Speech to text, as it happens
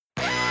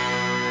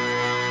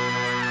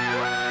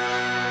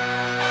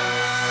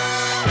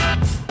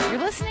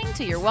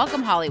to You're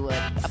Welcome Hollywood,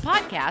 a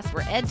podcast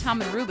where Ed,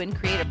 Tom, and Ruben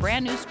create a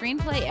brand new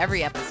screenplay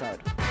every episode.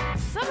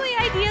 Some of the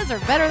ideas are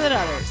better than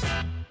others.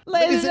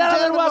 Ladies and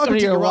gentlemen, welcome to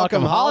Your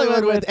Welcome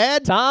Hollywood with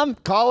Ed, Tom,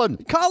 Colin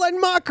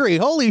Mockery.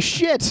 Holy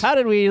shit. how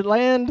did we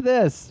land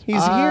this?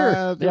 He's here.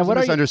 Yeah, There's what a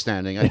are you?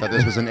 misunderstanding. I thought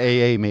this was an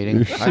AA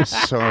meeting. I'm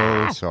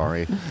so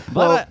sorry.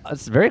 Well,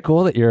 it's very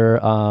cool that you're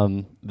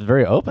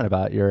very open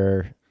about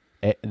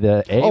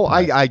the A. Oh,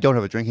 part. I don't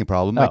have a drinking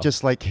problem. I Oh.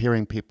 just like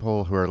hearing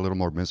people who are a little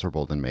more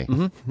miserable than me.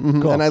 Mhm.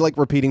 And I like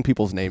repeating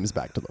people's names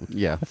back to them.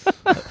 Yeah.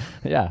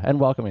 Yeah, and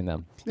welcoming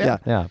them. Yeah.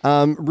 Yeah.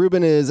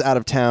 Ruben is out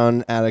of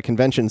town at a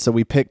convention, so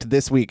we picked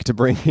this week to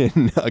bring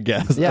in a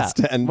guest. Yeah.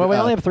 And, Well, we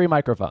only have 3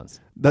 microphones.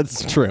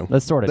 that's true.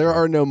 That's sort of There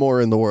true. are no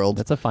more in the world.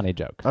 That's a funny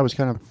joke. I was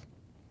kind of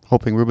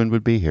hoping Ruben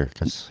would be here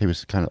because he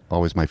was kind of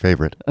always my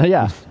favorite.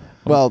 Yeah.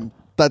 Well,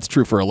 that's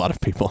true for a lot of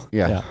people.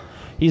 Yeah. Yeah.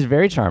 He's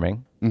very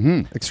charming.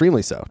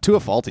 Extremely so. To a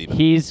fault, even.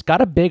 He's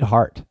got a big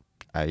heart.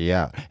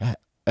 Yeah.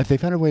 Have they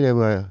found a way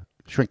to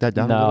shrink that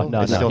down a No, little?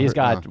 no, It no. still He's hurt-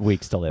 got oh.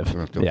 weeks to live.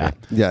 Okay. Yeah.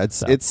 Yeah,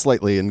 it's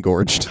slightly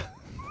engorged.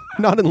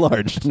 Not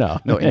enlarged. No.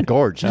 No,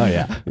 engorged. Oh,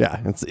 yeah. Yeah,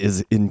 it's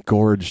is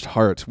engorged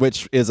heart,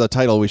 which is a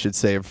title we should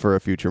save for a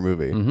future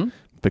movie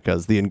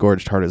because the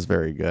engorged heart is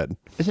very good.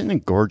 Isn't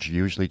engorged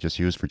usually just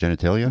used for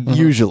genitalia?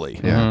 Usually,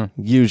 Yeah.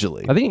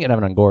 usually, I think you can have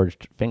an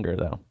engorged finger,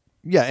 though.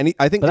 yeah. And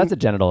I think But that's a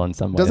genital in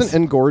some ways. doesn't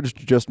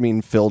engorged just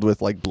mean filled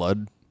with like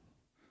blood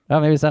Oh,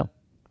 maybe so.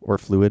 or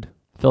fluid?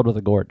 Filled with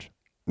a gorge.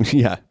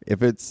 Yeah,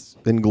 if it's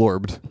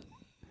englorbed.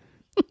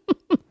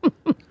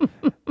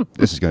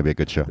 This is going to be a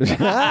good show.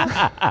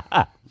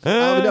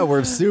 No,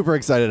 we're super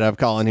excited to have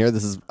Colin here.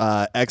 This is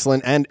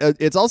excellent, and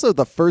it's also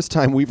the first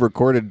time we've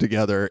recorded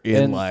together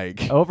in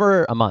like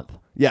over a month.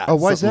 yeah. Oh,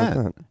 why is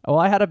something like that? Oh,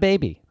 I had a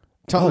baby.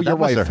 Oh, that your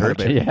must wife have had a hurt.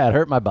 baby. Yeah, it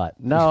hurt my butt.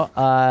 No,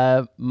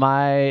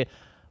 my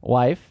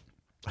wife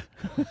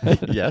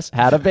Yes.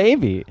 had a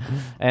baby,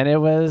 and it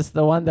was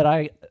the one that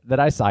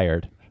I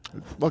sired.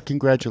 Well,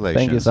 congratulations.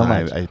 Thank you so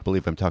much. I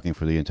believe I'm talking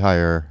for the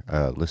entire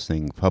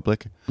listening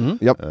public.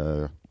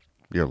 Yep.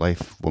 Your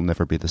life will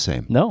never be the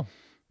same. No,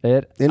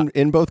 it.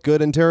 In both good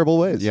and terrible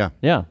ways. Yeah.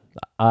 Yeah,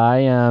 I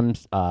am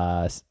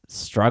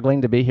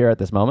struggling to be here at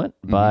this moment,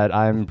 but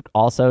I'm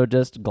also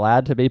just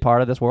glad to be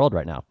part of this world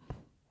right now.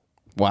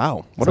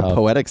 Wow. What a So-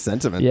 poetic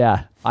sentiment.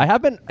 Yeah, I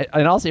have been.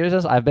 In all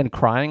seriousness, I've been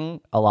crying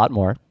a lot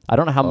more. I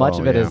don't know how much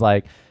Oh, of it is yeah.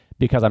 like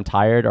because I'm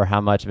tired, or how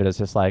much of it is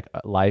just like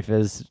life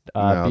is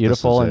No, this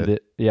beautiful is and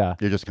it. yeah.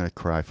 You're just going to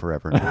cry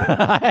forever.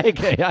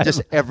 Okay,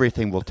 Just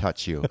everything will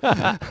touch you.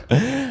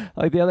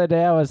 like the other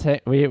day, I was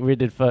we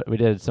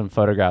did some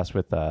photographs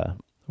with our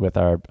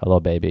little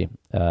baby,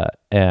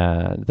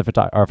 and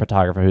our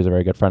photographer, who's a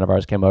very good friend of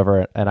ours, came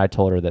over, and I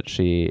told her that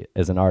she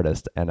is an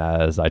artist, and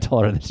as I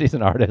told her that she's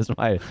an artist,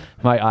 my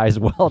eyes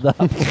welled up.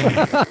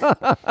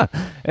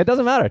 It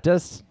doesn't matter,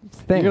 just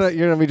things.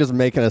 You're gonna be just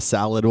making a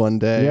salad one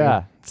day.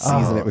 Yeah.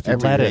 Season it with your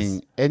Everything,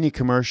 lettuce. any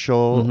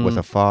commercial with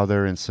a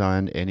father and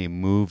son, any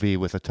movie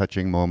with a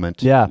touching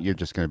moment, Yeah. you're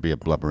just going to be a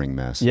blubbering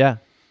mess. Yeah,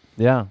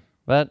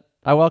 but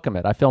I welcome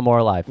it. I feel more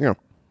alive. Yeah.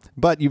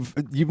 But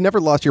you've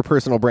never lost your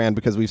personal brand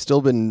because we've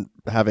still been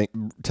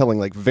telling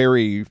like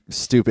very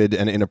stupid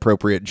and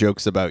inappropriate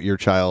jokes about your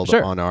child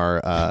Sure. on our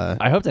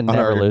I hope to on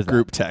never our lose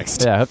group that.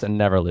 text. Yeah, I hope to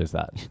never lose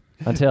that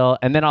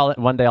and then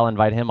one day I'll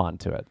invite him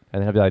onto it,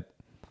 and he'll be like,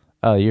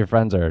 "Oh, your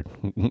friends are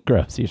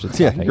gross. You should stop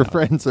Yeah, hanging your out."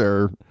 friends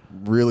are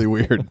really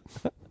weird.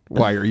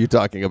 Why are you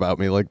talking about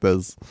me like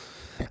this?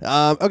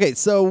 Okay,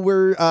 so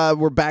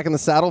we're back in the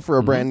saddle for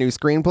a brand new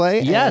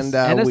screenplay. Yes, and,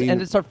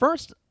 and it's our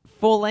first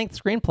full-length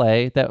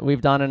screenplay that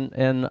we've done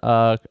in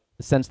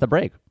since the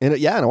break. in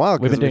a while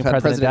We've because been we've doing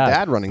had President President Dad.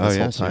 Dad running Oh, this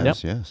yes, whole time.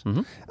 yes,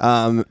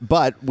 yes.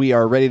 But we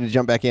are ready to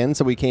jump back in,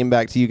 so we came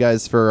back to you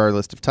guys for our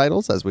list of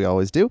titles, as we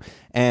always do,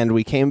 and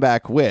we came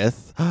back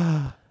with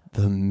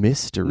the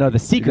mystery. No, the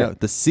secret. No,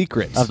 the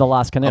secret Of the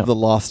Lost Canoe. Of the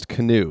Lost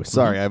Canoe.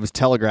 Sorry, I was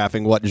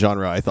telegraphing what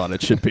genre I thought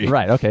it should be.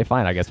 Right. Okay.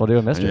 Fine. I guess we'll do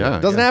a mystery. Yeah.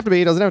 Doesn't have to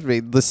be. Doesn't have to be.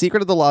 The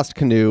Secret of the Lost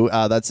Canoe.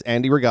 That's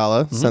Andy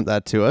Regala sent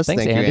that to us.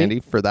 Thanks, Thank you, Andy. Andy,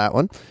 for that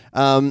one.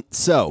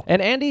 So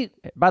And Andy,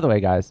 by the way,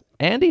 guys,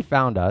 Andy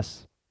found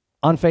us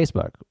on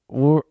Facebook,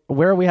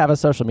 where we have a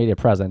social media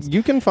presence.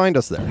 you can find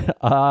us there.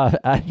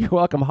 At You're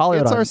Welcome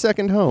Hollywood It's on our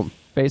second home.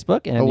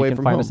 Facebook, and Away you can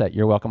from find home. us at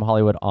You're Welcome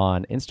Hollywood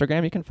on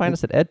Instagram. You can find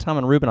us at Ed, Tom,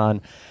 and Ruben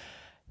on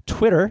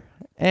Twitter.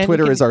 And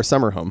Twitter is our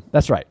summer home.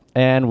 That's right.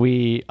 And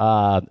we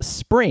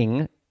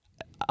spring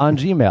on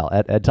Gmail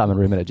at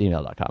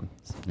edtomandruben@gmail.com.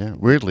 Yeah.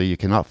 Weirdly, you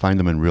cannot find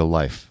them in real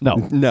life. No.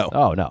 No.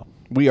 Oh, no.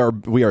 We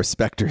are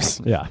specters.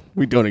 Yeah.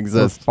 We don't We're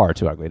exist. far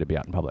too ugly to be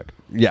out in public.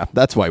 Yeah,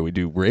 that's why we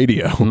do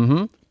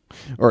radio.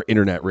 Or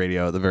internet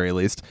radio at the very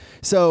least.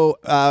 So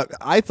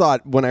I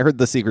thought when I heard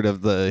The Secret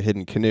of the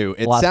Hidden Canoe,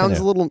 it Lost sounds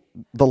Canoe. a little...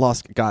 The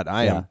Lost... God,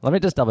 I Yeah. am... Let me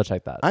just double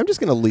check that. I'm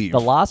just going to leave. The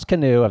Lost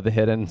Canoe of the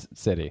Hidden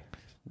City.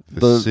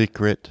 The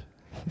secret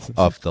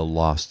of the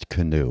lost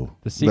canoe.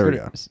 The There we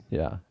secret.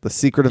 Yeah. The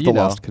Secret of You the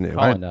know. Lost Canoe.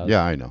 Colin knows.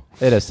 Yeah, I know.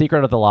 It is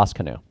Secret of the Lost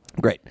Canoe.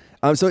 Great.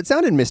 So it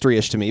sounded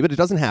mystery-ish to me, but it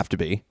doesn't have to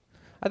be.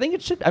 I think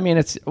it should. I mean,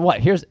 it's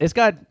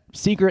got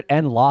secret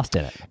and lost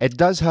in it. It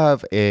does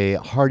have a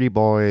Hardy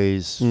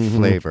Boys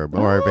flavor,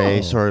 more of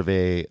a sort of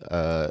a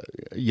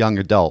young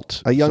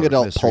adult. A young sort of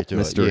adult mystery pulp to it.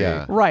 mystery.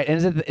 Yeah. Right.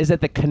 And is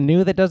it the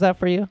canoe that does that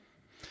for you?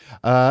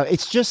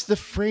 It's just the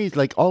phrase,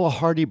 like all the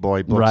Hardy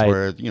Boy books Right.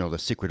 were, the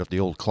secret of the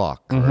old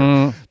clock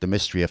or the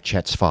mystery of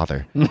Chet's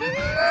father.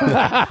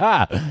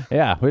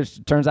 Yeah,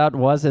 which turns out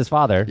was his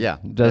father. Yeah,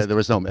 Just, there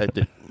was no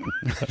there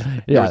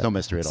yeah. was no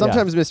mystery at all.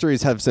 Sometimes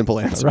mysteries have simple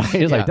answers. Right.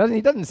 He's like, he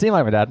doesn't seem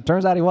like my dad.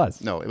 Turns out he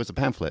was. No, it was a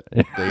pamphlet.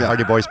 The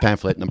Hardy Boys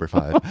pamphlet number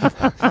 5.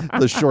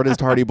 The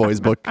shortest Hardy Boys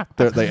book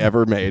that they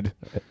ever made.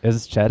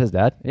 Is Chet his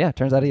dad? Yeah,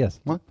 turns out he is.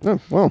 What? Oh,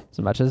 well,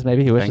 So much as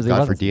maybe he wishes Thank he God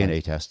wasn't. for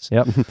DNA tests.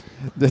 Yep.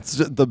 that's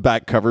just, the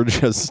back cover.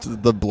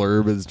 Just the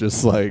blurb is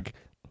just like,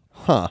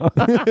 huh?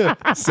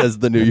 Says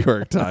the New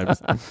York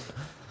Times.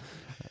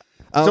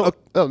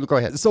 Go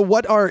ahead. So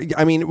what are?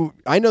 I mean,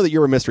 I know that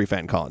you're a mystery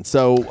fan, Colin.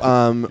 So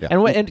Yeah.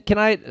 And can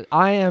I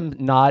am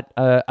not.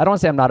 I don't want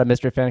to say I'm not a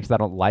mystery fan because I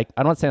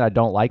don't say I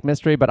don't like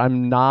mystery, but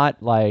I'm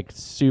not like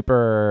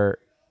super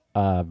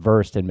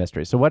versed in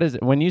mystery. So what is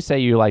it when you say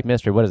you like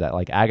mystery? What is that,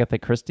 like Agatha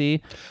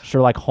Christie,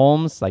 Sherlock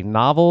Holmes, like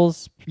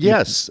novels?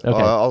 Yes, Okay.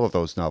 all of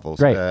those novels,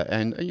 Great.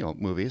 and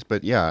movies.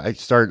 But yeah, I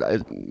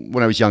started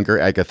when I was younger,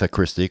 Agatha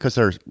Christie, because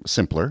they're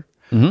simpler.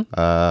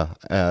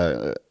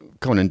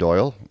 Conan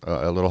Doyle,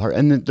 a little hard,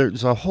 and then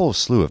there's a whole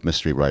slew of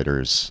mystery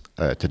writers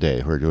today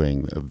who are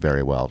doing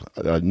very well.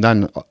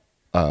 None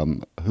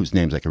whose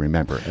names I can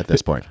remember at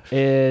this point.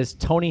 Is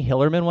Tony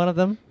Hillerman one of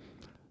them?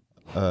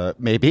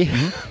 Maybe.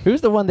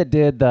 Who's the one that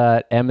did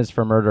the M is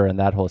for Murder and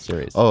that whole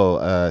series?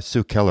 Oh,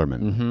 Sue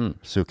Kellerman.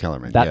 Sue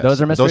Kellerman. That- yes.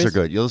 those are mysteries? Those are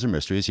good. Those are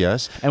mysteries.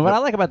 Yes. And what I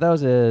like about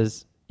those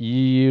is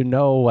you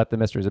know what the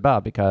mystery is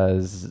about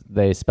because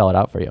they spell it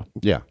out for you.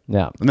 Yeah.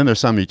 Yeah. And then there's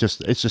some it's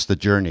just the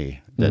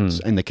journey that's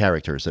in the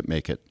characters that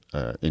make it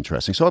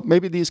interesting. So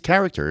maybe these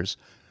characters,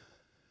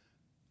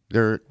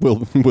 they're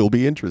will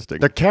be interesting.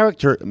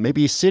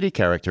 maybe city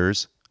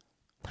characters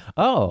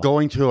Oh.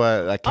 going to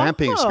a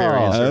camping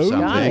experience or Oh, something.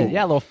 Got it.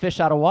 Yeah, a little fish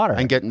out of water.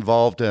 And get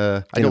involved. I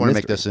a don't want to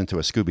make mystery. this into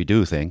a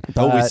Scooby-Doo thing.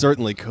 Oh, we But-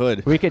 certainly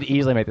could. We could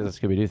easily make this a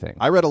Scooby-Doo thing.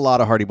 I read a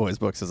lot of Hardy Boys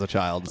books as a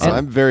child, so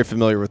I'm very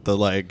familiar with the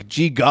like,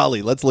 gee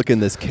golly, let's look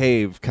in this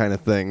cave kind of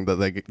thing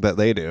that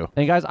they do.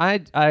 And guys, I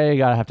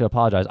gotta have to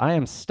apologize. I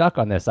am stuck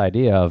on this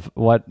idea of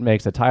what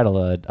makes a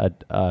title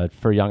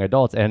for young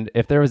adults. And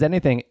if there was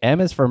anything,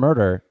 M is for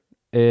Murder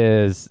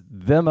is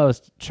the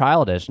most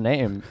childish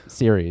name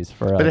series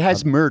for. But it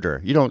has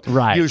murder. You don't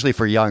Right. usually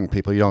for young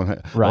people. You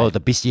don't. Right. Oh, the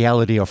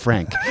bestiality of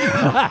Frank.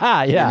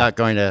 yeah, You're not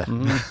going to that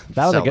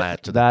was sell a good,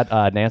 that to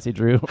that Nancy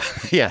Drew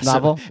yes,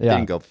 novel. It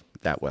didn't go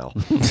that well.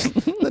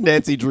 The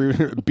Nancy Drew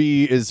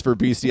B is for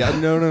bestiality.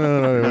 No.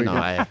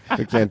 No,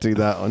 We can't do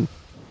that one.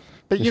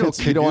 But You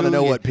don't want to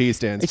know what P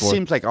stands It for.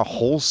 seems like a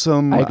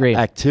wholesome I agree.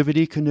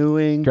 activity,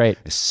 canoeing. Great.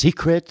 A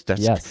secret.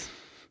 That's Yes.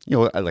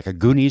 like a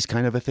Goonies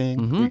kind of a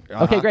thing.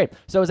 Okay, great.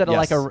 So is it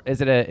Yes.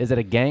 is it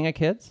a gang of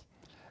kids?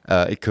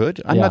 It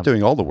could. I'm Yeah. not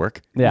doing all the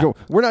work. Yeah. No,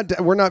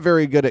 we're not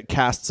very good at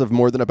casts of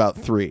more than about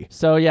 3.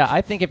 So yeah,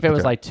 I think if it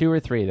was like 2 or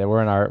 3, that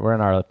we're in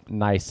our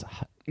nice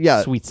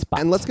sweet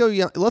spot. And let's go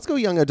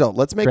young adult.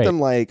 Let's make Great. them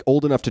like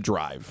old enough to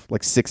drive,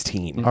 like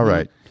 16. All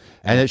right.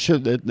 And it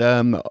should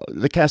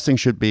the casting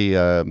should be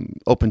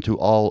open to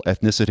all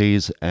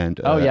ethnicities and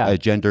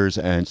genders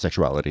and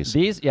sexualities.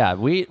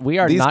 we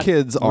are These not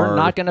kids we're are-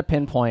 not going to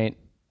pinpoint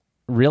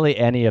really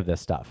any of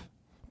this stuff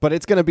But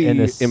it's going to be in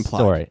this implied.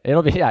 story.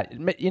 It'll be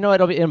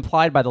it'll be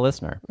implied by the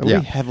listener. It'll Yeah.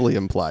 be heavily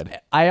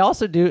implied. I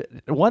also do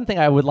one thing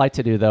I would like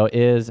to do though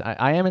is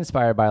I am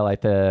inspired by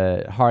like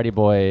the Hardy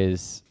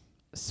Boys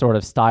sort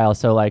of style.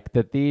 So like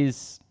that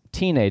these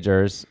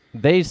teenagers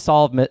they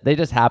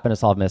just happen to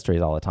solve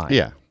mysteries all the time.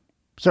 Yeah.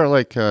 Sort of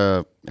like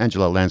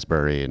Angela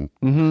Lansbury and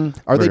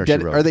Are Murder, She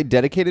Wrote. they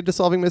dedicated to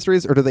solving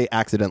mysteries, or do they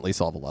accidentally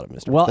solve a lot of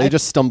mysteries? Well, they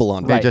just stumble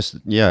on They them. just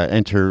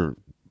enter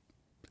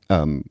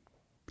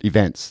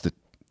events that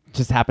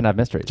just happen to have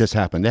mysteries. just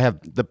happen. They have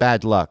the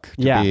bad luck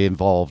to Yeah. be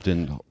involved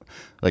in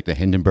like the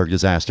Hindenburg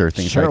disaster,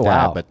 things Sure, like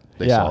wow. that, but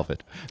they Yeah. solve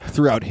it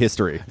throughout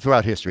history.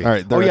 throughout history. All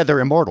right, Oh yeah, they're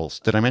immortals.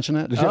 Did I mention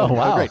that? Oh,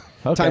 wow. Great.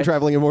 Okay. Time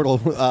traveling immortal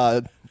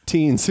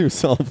teens who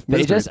solve They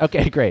mysteries. just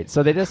okay, great.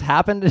 So they just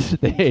happen to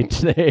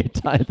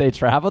they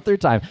travel through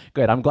time.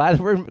 Good. I'm glad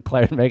we're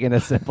making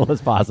this simple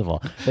as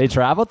possible. They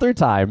travel through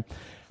time,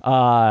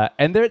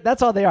 and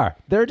that's all they are.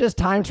 They're just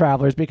time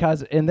travelers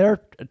because in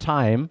their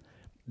time,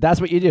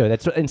 that's what you do.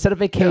 That's instead of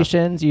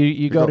vacations,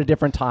 you go to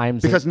different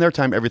times. Because in their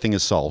time, everything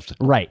is solved.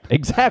 right,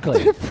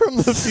 exactly. From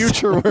the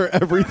future where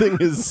everything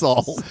is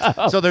solved.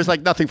 So there's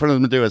like nothing for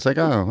them to do. It's like,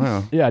 oh,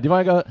 well. Yeah. Do you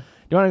want to go?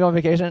 Do you want to go on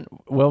vacation?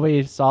 Will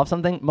we solve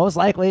something? Most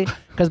likely,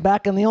 because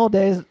back in the old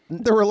days,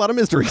 There were a lot of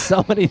mysteries.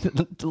 so many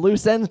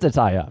loose ends to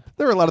tie up.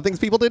 There were a lot of things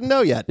people didn't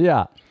know yet.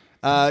 Yeah.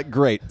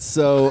 Great.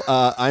 So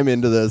I'm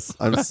into this.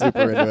 I'm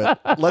super into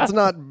it. Let's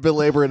not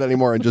belabor it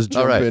anymore and just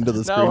jump right. into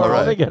the No, screenplay. we're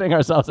only getting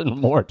ourselves in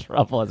more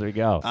trouble as we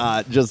go.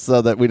 Just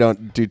so that we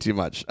don't do too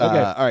much. Okay.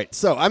 All right.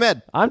 So I'm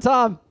Ed. I'm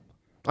Tom.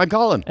 I'm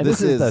Colin. And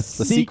this is the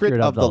secret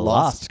of the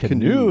lost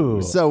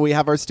canoe. So we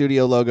have our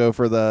studio logo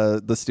for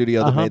the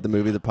studio that made the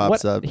movie that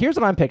pops up. Here's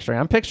what I'm picturing.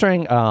 I'm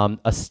picturing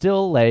a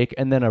still lake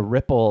and then a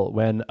ripple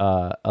when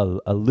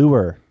a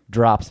lure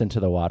drops into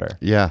the water.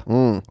 Yeah.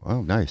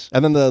 Oh, nice.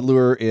 And then the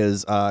lure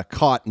is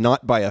caught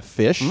not by a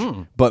fish,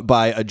 but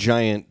by a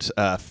giant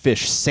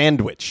fish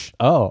sandwich.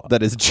 Oh.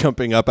 That is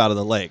jumping up out of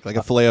the lake, like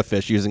a fillet of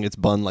fish using its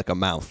bun like a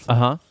mouth.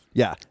 Uh-huh.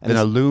 Yeah. And Then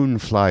a loon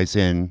flies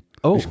in.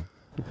 Oh.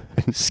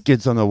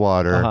 Skids on the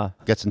water,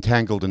 gets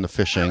entangled in the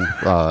fishing,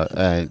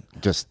 and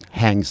just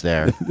hangs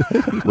there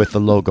with the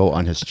logo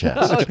on his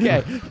chest.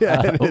 Okay.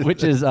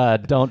 Which is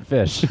Don't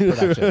Fish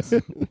Productions.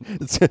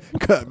 it's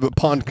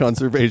Pond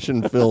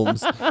Conservation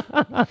Films.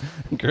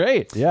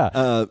 Great.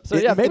 Yeah.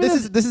 Maybe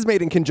this is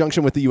made in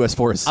conjunction with the U.S.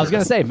 Forest Service. I was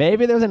going to say,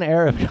 maybe there's an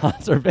air of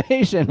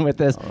conservation with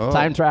this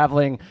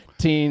time-traveling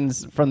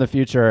teens from the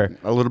future.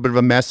 A little bit of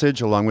a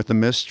message along with the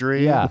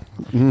mystery. Yeah.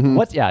 You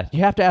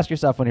have to ask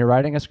yourself when you're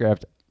writing a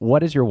script,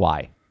 what is your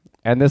why?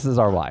 And this is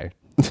our why.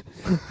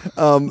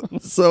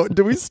 So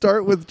do we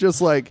start with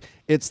just like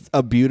it's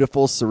a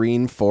beautiful,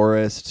 serene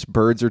forest,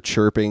 birds are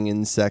chirping,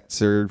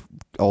 insects are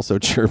also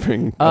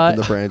chirping up in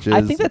the branches?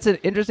 I think that's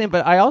interesting,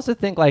 but I also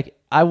think like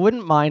I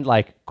wouldn't mind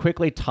like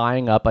quickly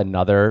tying up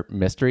another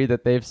mystery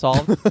that they've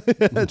solved.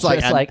 It's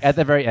like at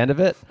the very end of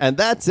it. And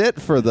that's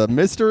it for the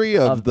mystery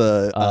of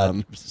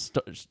the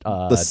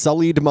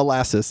sullied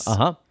molasses.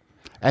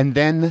 And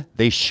then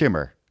they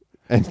shimmer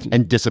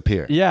and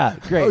disappear. Yeah,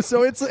 great. Oh,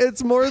 so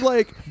it's more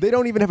like they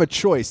don't even have a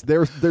choice.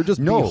 They're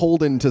just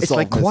beholden to it's solve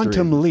like mystery.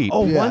 Quantum Leap.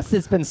 Oh, once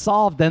it's been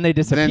solved, then they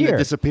disappear. Then they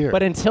disappear.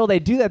 But until they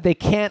do that, they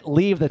can't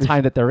leave the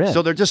time that they're in.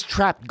 So they're just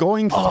trapped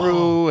going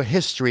through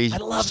history,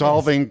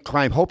 solving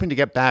crime, hoping to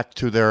get back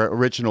to their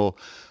original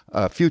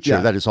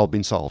future that has all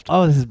been solved.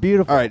 Oh, this is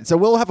beautiful. All right, so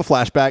we'll have a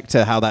flashback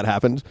to how that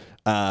happened.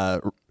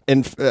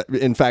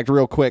 In fact,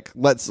 real quick,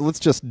 let's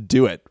just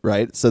do it,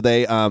 right? So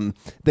they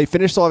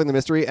finish solving the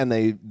mystery and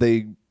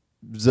they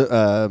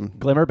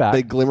glimmer back.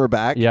 They glimmer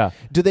back. Yeah.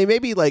 Do they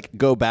maybe like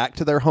go back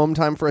to their home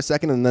time for a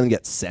second and then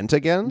get sent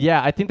again?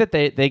 Yeah, I think that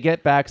they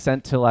get back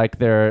sent to like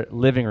their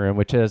living room,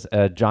 which is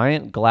a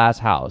giant glass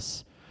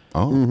house.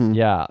 Oh. Mm-hmm.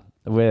 Yeah.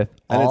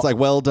 It's like,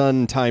 well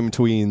done, time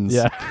tweens.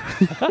 Yeah.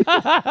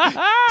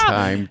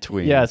 Time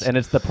tweens. Yes, and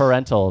it's the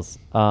parentals.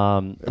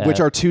 Which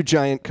are two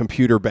giant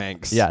computer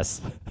banks. Yes.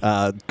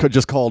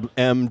 Just called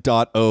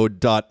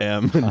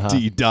M.O.M and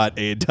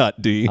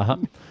D.A.D.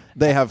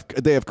 They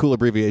have cool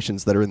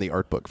abbreviations that are in the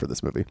art book for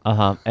this movie.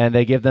 And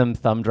they give them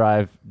thumb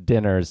drive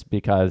dinners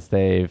because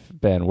they've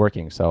been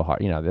working so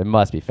hard. You know, they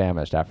must be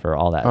famished after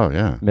all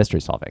that mystery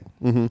solving.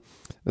 Mm-hmm.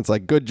 It's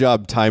like, good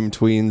job, time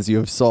tweens. You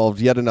have solved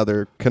yet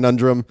another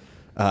conundrum.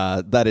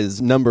 That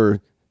is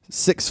number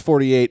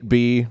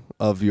 648B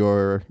of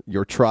your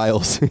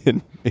trials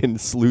in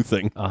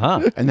sleuthing.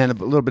 And then a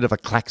little bit of a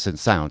klaxon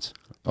sounds.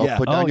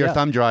 Put down your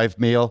thumb drive,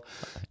 Meal.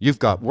 You've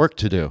got work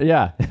to do.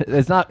 Yeah,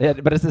 it's not,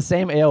 but it's the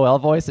same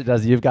AOL voice. It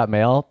does. You've got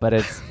mail, but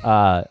it's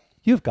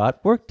you've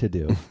got work to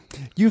do.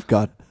 You've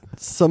got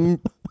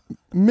some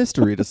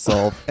mystery to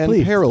solve and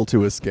Please. peril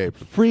to escape.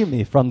 Free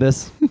me from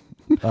this.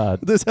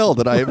 This hell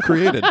that I have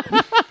created.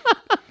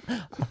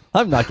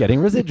 I'm not getting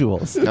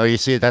residuals. No, you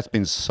see, that's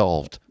been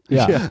solved.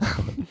 Yeah.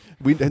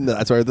 And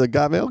that's where the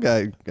Got Mail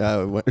guy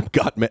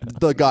got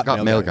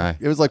mail guy.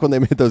 It was like when they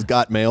made those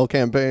Got Mail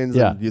campaigns.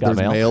 Yeah, and Got there's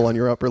Mail. mail on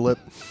your upper lip.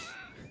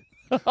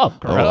 Oh,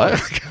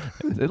 gross.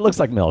 It looks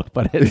like milk,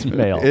 but it's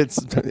mail. It's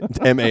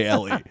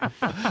MALE.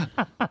 That's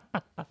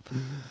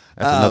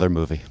another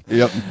movie.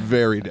 Yep,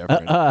 very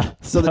different.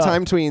 So the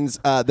Time Tweens,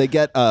 they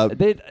get not a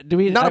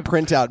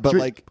printout, but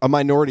like a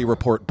Minority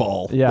Report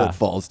ball that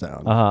falls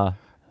down.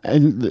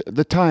 And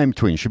the Time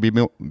Tween, should we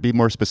be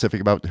more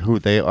specific about who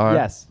they are?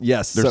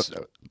 Yes. There's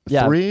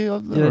three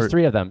of them? There's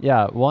three of them.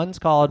 Yeah. One's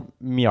called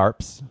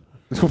Miarps.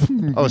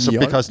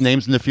 Because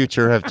names in the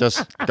future have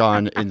just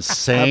gone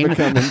insane. Have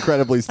become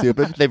incredibly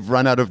stupid. They've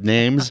run out of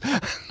names.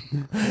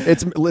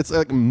 It's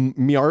like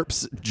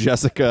Miarps,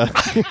 Jessica,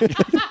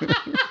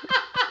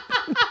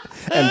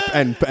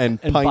 and Pine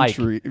Bike.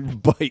 Tree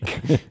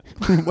Bike.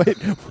 Wait,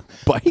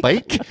 Bike?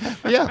 Bike?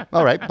 Yeah.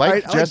 All right. Bike, All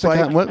right,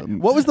 Jessica. Bike.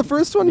 What was the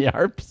first one?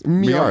 Miarps.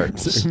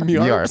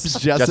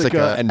 Miarps,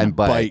 Jessica, and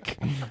Bike.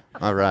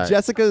 All right.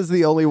 Jessica is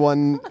the only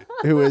one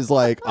who is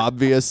like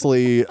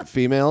obviously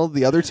female.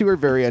 The other two are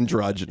very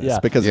androgynous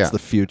because it's the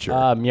future.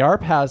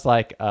 Miarp has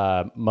like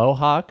a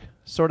mohawk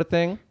sort of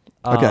thing.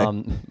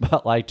 Okay.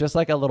 But like just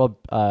like a little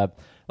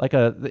like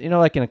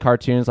like in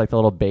cartoons, like the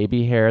little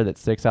baby hair that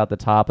sticks out the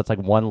top. It's like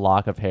one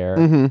lock of hair.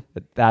 Mm-hmm.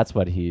 That's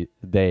what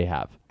they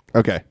have.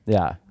 Okay.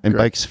 Yeah. And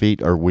Bike's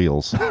feet are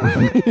wheels.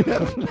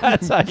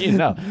 That's how you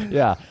know.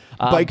 Yeah.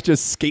 Bike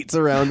just skates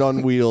around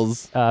on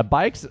wheels.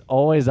 Bike's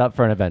always up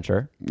for an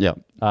adventure. Yeah.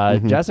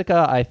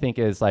 Jessica, I think,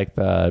 is like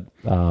the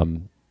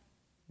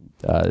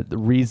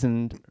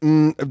reasoned.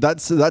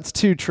 That's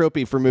too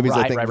tropey for movies.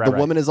 I think the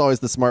woman is always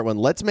the smart one.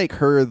 Let's make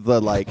her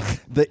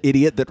the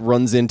idiot that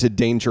runs into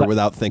danger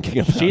without thinking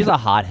about it. She's a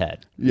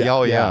hothead. Yeah.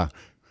 Oh, yeah.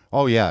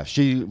 Oh yeah,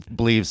 she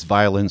believes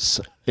violence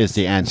is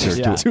the answer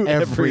Yeah. to To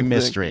every everything.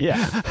 mystery.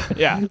 Yeah.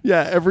 Yeah.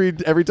 Yeah, every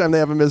time they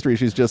have a mystery,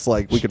 she's just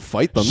like, we could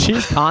fight them.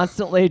 She's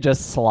constantly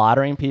just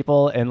slaughtering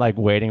people and like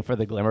waiting for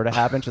the glimmer to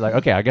happen. She's like,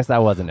 okay, I guess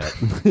that wasn't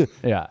it.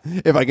 Yeah.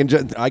 If I can,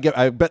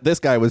 I bet this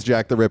guy was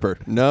Jack the Ripper.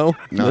 No,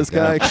 this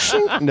guy.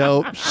 Shink,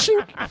 no,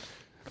 shink.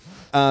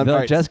 No, all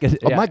right. Jessica.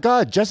 Oh my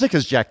God,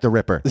 Jessica's Jack the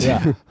Ripper.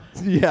 Yeah.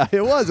 Yeah,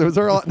 it was. It was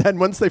her. And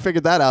once they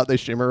figured that out, they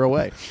shimmer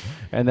away.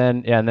 And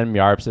then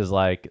Mjarps is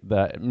like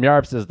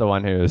Mjarps is the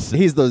one who's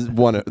He's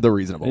the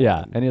reasonable.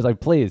 yeah, and he's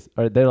like, please,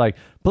 or they're like,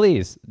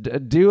 please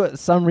do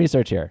some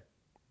research here.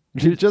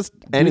 Just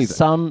Do anything.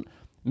 some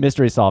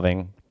mystery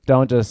solving.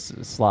 Don't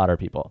just slaughter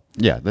people.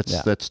 Yeah,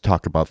 let's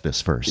talk about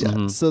this first.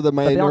 Yeah. So the they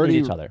all need minority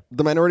each other.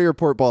 the Minority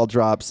Report ball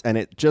drops, and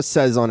it just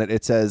says on it.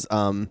 It says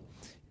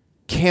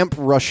Camp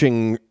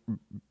Rushing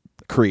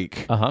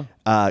Creek,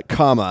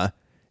 comma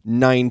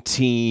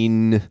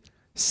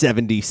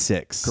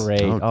 1976.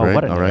 Great. Oh, Oh, great.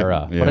 what an All right.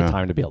 era. What a Yeah.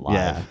 time to be alive.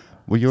 Yeah,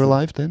 Were you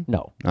alive then?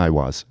 No. I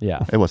was. Yeah.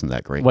 It wasn't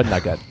that great. Wasn't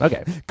that good?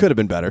 Okay. could have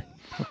been better.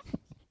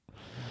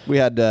 We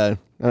had I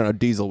don't know.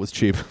 Diesel was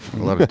cheap. A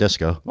lot of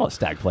disco. Well,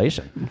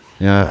 stagflation.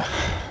 Yeah.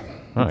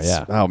 Oh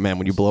yeah. Oh man,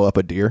 when you blow up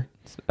a deer.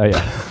 Oh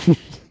yeah.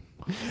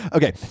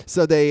 Okay,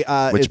 so they Which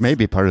it's- may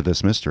be part of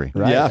this mystery.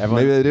 Right? Yeah,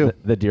 maybe they do.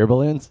 The deer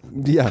balloons.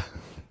 Yeah.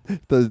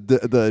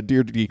 The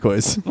deer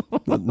decoys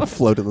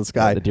float in the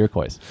sky. The deer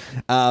coys.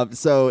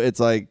 So it's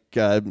like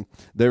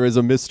there is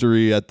a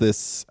mystery at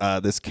this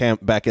this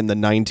camp back in the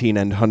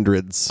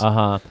 1900s.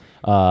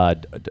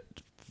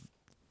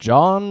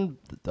 John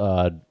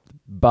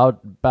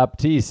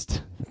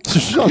Baptiste.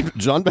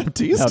 John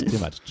Baptiste. No, too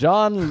much.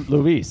 John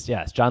Luis.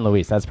 Yes, John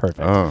Luis. That's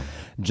perfect. Oh.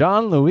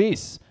 John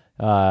Luis.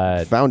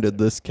 Founded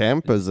this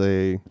camp as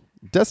a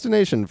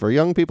destination for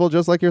young people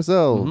just like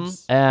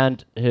yourselves.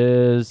 And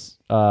his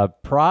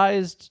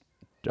prized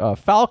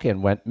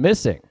falcon went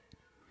missing.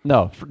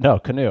 No,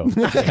 canoe.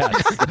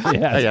 Yes.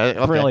 Yes. Yeah,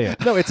 okay.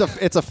 Brilliant. No, it's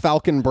a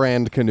Falcon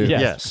brand canoe.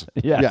 Yes.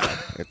 Yes. Yeah. Yeah,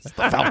 it's the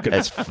Falcon.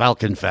 It's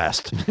Falcon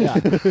Fast. Yeah.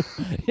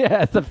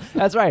 Yeah,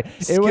 that's right.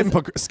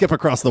 Skip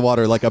across the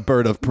water like a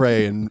bird of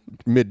prey in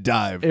mid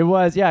dive. It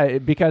was,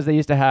 because they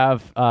used to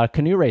have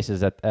canoe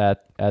races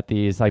at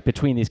these, like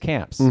between these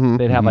camps.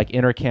 They'd have like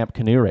inter-camp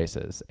canoe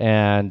races,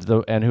 and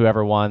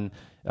whoever won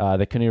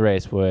the canoe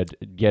race would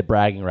get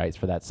bragging rights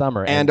for that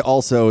summer. And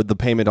also the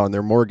payment on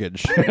their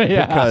mortgage.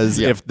 Because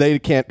if they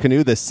can't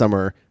canoe this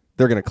summer,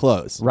 they're going to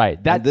close. Right.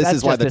 And this that's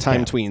is why just the this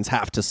time camp. tweens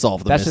have to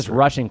solve the That's mystery. just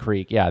Rushing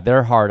Creek. Yeah,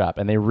 they're hard up,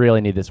 and they really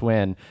need this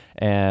win.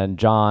 And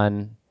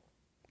John,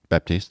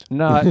 Baptiste?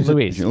 no,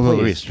 Luis, Luis.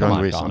 please. John Come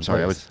on, Luis. Colin, I'm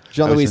sorry. please.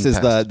 John I was Luis in is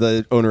past.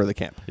 the owner of the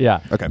camp. Yeah.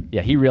 Okay.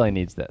 Yeah, he really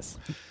needs this.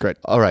 Great.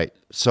 All right.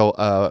 So,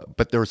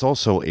 but there's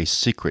also a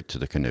secret to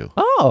the canoe.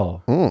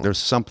 Oh. There's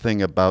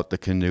something about the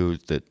canoe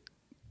that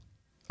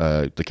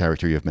the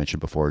character you have mentioned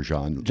before,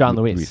 John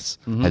Luis.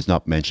 has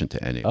not mentioned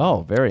to any.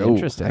 Oh, very Oh,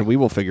 interesting. and we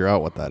will figure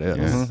out what that is.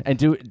 Yeah. And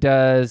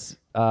does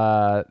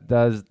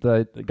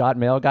the Got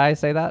Mail guy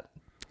say that?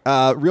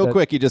 Real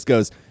quick, he just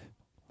goes,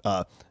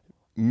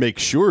 make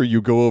sure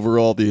you go over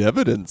all the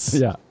evidence.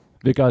 Yeah,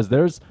 because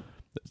there's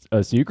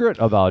a secret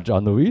about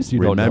John Luis. You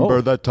don't Remember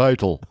know. the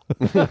title.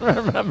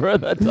 Remember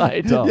the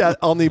title. Yeah,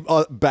 on the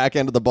back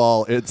end of the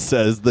ball, it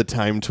says the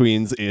time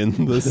tweens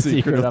in the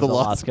secret of the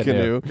lost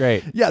canoe.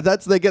 Great. Yeah,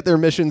 they get their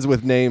missions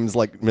with names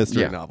like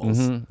mystery novels.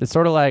 It's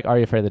sort of like Are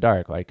You Afraid of the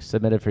Dark? Like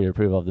submitted for your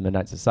approval of the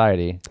Midnight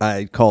Society.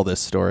 I call this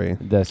story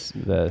The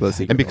the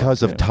secret. And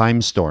because of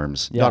time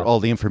storms, Yeah. not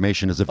all the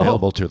information is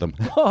available to them.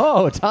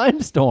 oh,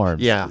 Time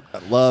Storms. Yeah. I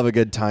love a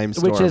good time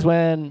storm. Which is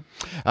when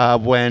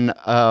When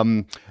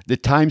the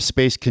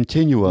time-space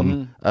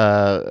continuum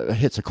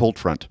hits a cold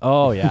front.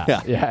 oh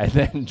yeah. yeah and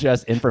then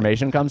just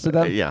information comes to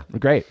them. Yeah.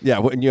 Great. Yeah,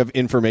 when you have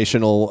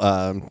informational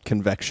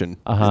convection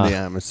in the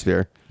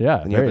atmosphere.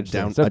 Yeah, and you very have a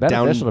interesting. So a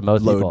beneficial to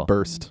most download people.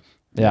 burst.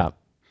 Yeah.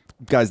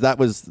 Guys, that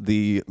was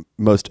the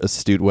most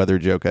astute weather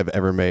joke I've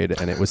ever made,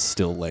 and it was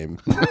still lame.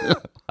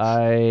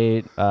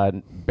 I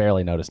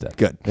barely noticed it.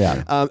 Good.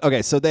 Yeah.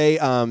 Okay, so they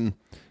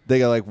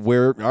go like,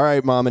 "We're all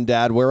right, Mom and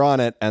Dad, we're on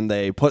it," and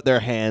they put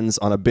their hands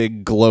on a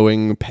big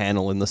glowing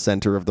panel in the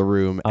center of the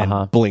room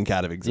and blink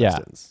out of Yeah.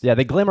 existence. Yeah,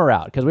 they glimmer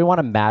out because we want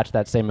to match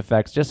that same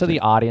effects just so the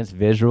audience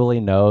visually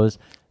knows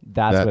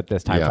that's what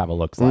this time travel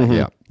looks like.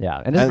 Yeah.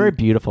 Yeah. And it's a very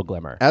beautiful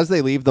glimmer. As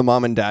they leave, the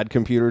Mom and Dad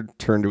computer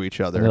turn to each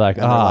other. They're like,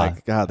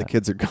 and God, the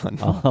kids are gone.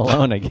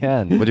 Alone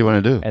again. What do you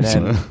want to do? And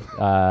then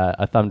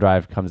a thumb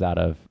drive comes out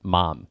of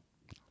Mom.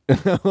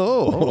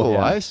 oh,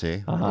 Yeah. I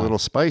see. A little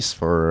spice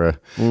for...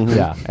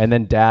 Yeah. And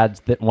then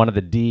one of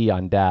the D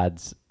on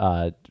Dad's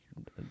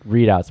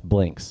readouts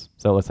blinks.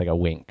 So it looks like a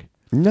wink.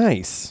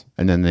 Nice.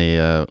 And then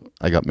the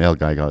I Got Mail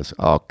guy goes,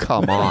 oh,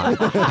 come on.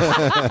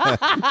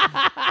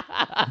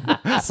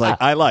 It's like,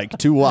 I like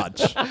to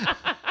watch.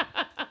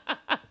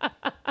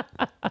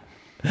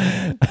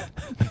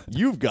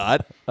 You've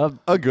got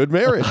a good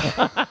marriage.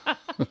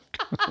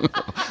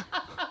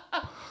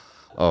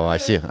 Oh, I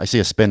see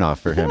a spin-off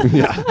for him.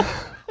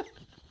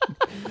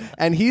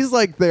 And he's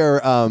like they're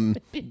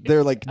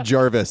like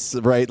Jarvis,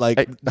 right?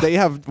 Like they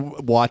have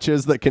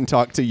watches that can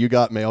talk to You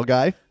Got Mail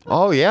guy.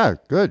 Oh yeah,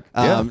 good.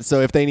 Yeah. So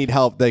if they need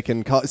help, they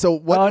can call. So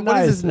what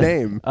is his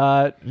name?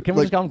 Can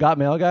we just call him Got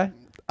Mail Guy?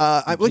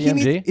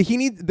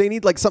 GMG? They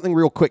need like something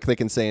real quick they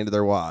can say into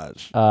their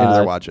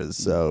watches.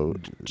 So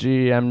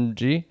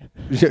GMG.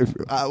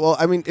 well,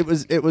 I mean, it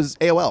was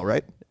AOL,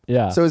 right?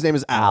 Yeah. So his name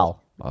is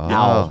Al.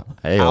 Owl.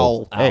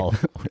 Owl. Owl.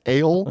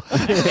 Ale.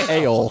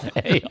 Ale.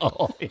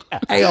 Ale. Yeah.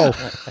 Ale.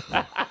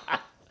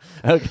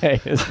 Okay,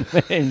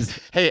 his name's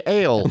Hey,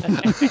 Ale.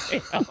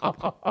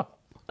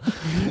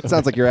 It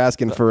sounds like you're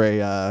asking for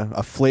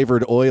a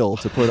flavored oil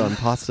to put on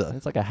pasta.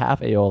 it's like a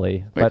half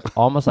aioli, but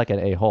almost like an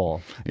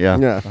a-hole. Yeah.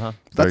 Yeah,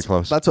 Very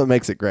close. That's what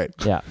makes it great.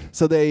 Yeah.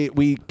 So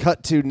we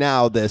cut to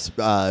now this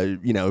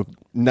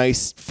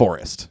nice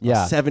forest.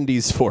 Yeah.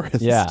 70s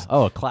forest. Yeah.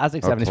 Oh, a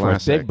classic 70s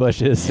forest. Big classic.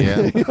 bushes.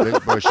 Yeah.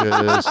 Big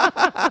bushes.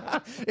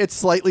 It's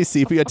slightly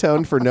sepia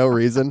toned for no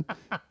reason.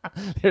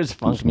 There's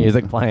funk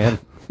music playing.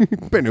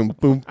 Boom,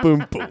 boom,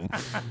 boom, boom.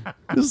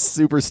 Just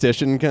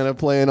superstition kind of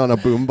playing on a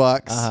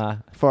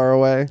boombox far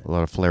away. A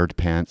lot of flared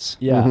pants.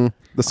 Yeah.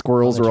 The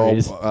squirrels On the are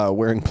trees. all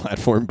wearing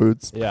platform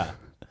boots. Yeah.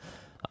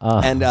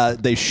 And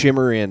they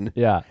shimmer in.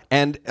 Yeah.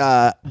 And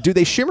do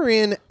they shimmer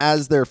in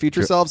as their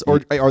future selves,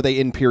 or are they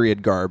in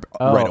period garb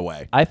right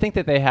away? I think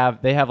that they have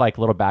like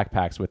little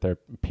backpacks with their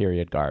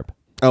period garb.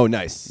 Oh,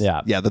 nice.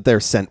 Yeah. Yeah, that they're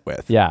sent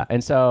with. Yeah.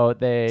 And so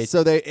they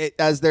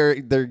As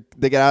they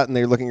get out and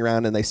they're looking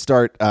around and they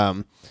start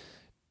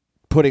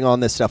putting on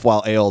this stuff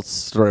while Ale's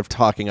sort of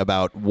talking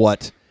about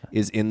what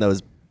is in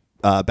those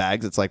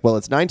bags. It's like, well,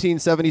 it's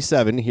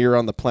 1977 here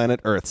on the planet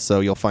Earth,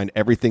 so you'll find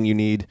everything you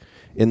need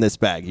in this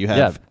bag. You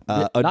have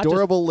not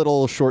adorable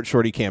little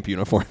shorty camp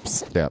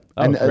uniforms. Yeah.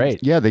 Oh, great.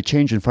 Yeah, they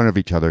change in front of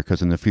each other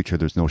because in the future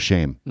there's no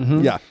shame.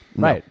 Yeah.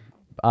 right.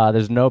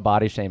 There's no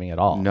body shaming at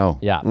all. No.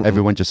 Yeah.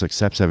 Everyone just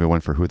accepts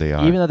everyone for who they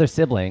are. Even though they're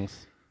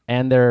siblings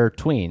and they're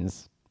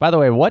tweens. By the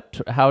way,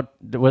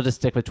 we'll just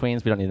stick with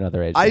tweens. We don't need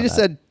another age. I just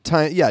said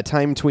time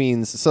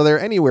tweens. So they're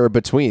anywhere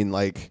between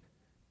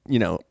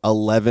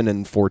 11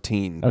 and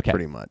 14 Okay.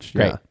 pretty much.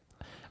 Great.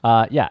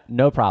 Yeah.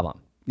 No problem.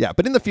 Yeah,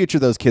 but in the future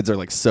those kids are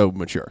like so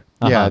mature.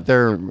 Yeah,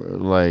 they're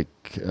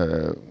like,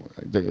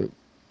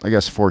 I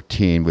guess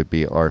 14 would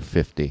be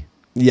R50.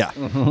 Yeah.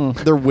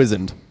 They're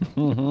wizened.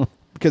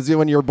 Because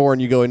when you're born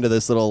you go into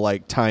this little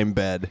like time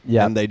bed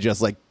and they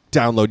just like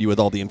download you with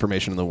all the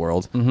information in the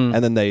world and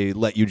then they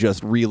let you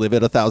just relive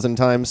it 1,000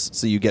 times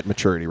so you get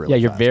maturity really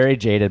You're fast. very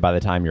jaded by the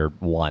time you're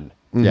 1.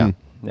 Yeah.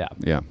 Yeah.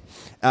 Yeah.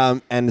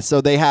 And so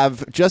they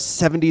have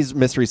just 70s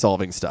mystery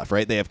solving stuff,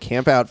 right? They have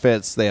camp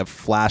outfits, they have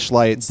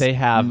flashlights, They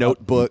have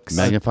notebooks,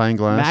 Magnifying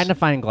glass.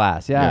 Magnifying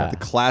glass. Yeah. the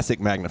classic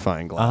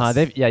magnifying glass.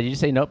 Did you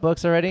say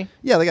notebooks already?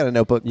 Yeah, they got a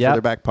notebook Yep. for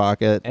their back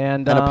pocket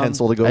And, a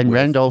pencil to go and with.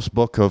 Randolph's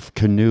book of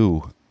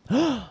canoe.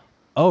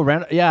 Oh,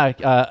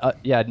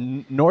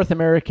 North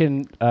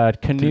American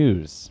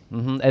canoes,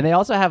 and they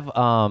also have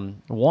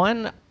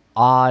one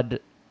odd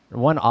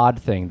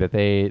thing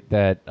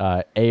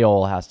that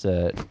Ale has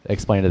to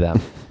explain to them.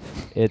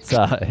 It's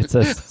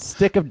a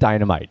stick of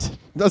dynamite.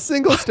 A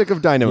single stick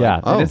of dynamite.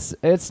 Yeah, Oh. and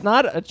it's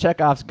not a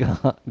Chekhov's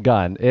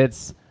gun.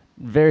 It's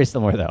very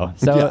similar though.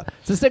 So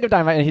it's a stick of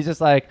dynamite, and he's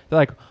just like, they're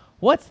like,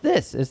 "What's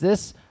this? Is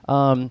this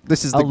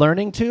This is a the-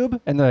 learning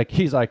tube?" And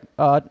he's like,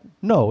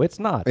 "No, it's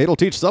not. It'll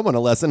teach someone a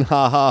lesson.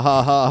 Ha ha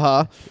ha ha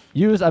ha.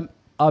 Use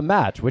a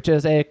match, which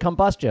is a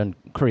combustion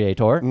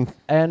creator,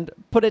 and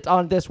put it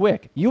on this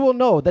wick. You will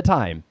know the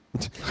time."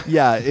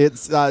 Yeah,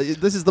 it's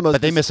this is the most.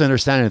 But they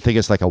misunderstand it and think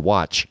it's like a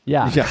watch.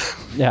 Yeah. Yeah.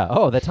 Yeah.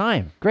 Oh, the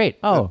time. Great.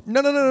 Oh.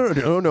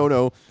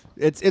 No.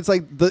 It's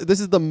like this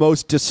is the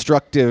most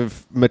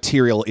destructive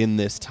material in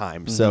this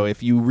time. So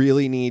if you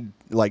really need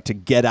like to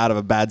get out of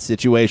a bad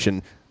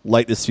situation,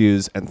 light this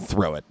fuse and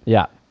throw it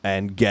Yeah.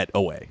 and get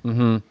away.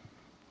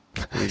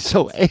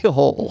 So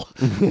a-hole.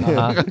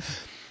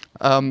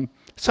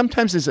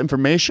 Sometimes this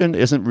information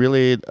isn't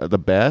really the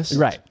best.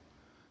 Right.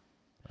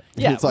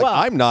 Yeah. It's like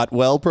I'm not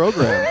well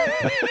programmed.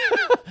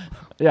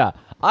 Yeah.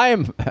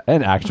 I'm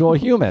an actual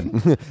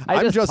human.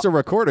 I'm just a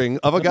recording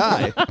of a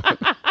guy.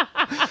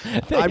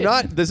 I'm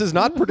not. This is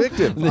not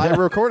predictive. I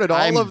recorded all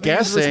I'm of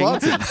guessing.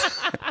 these responses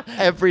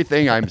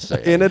Everything I'm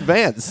saying. in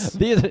advance.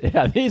 these.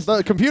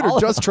 The computer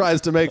just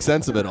tries to make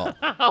sense of it all.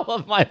 All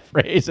of my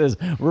phrases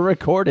were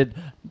recorded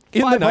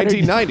In the 500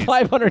 1990s.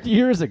 500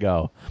 years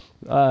ago.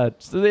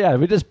 So yeah,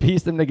 we just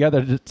pieced them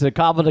together to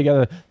cobble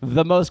together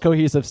the most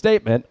cohesive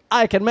statement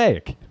I can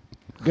make.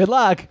 Good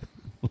luck.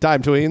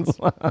 Time tweens.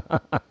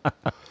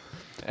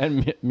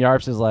 And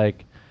Mjarps is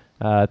like,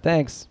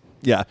 thanks.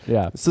 Yeah.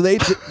 Yeah. So they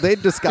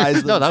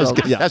disguise no, that was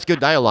themselves. good. Yeah. That's good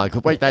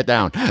dialogue. Write that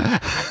down.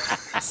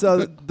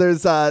 So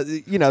there's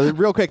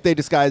real quick they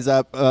disguise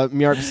up.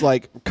 Mjarps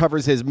like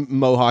covers his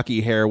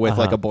mohawky hair with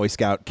like a Boy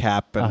Scout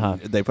cap, and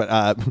they put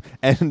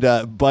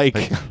Bike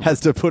has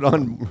to put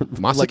on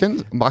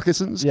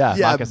Moccasins? Yeah,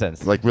 Yeah.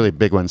 moccasins. Like really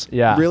big ones.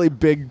 Yeah. really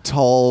big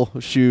tall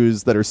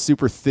shoes that are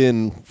super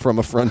thin from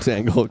a front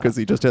angle because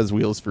he just has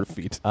wheels for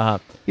feet.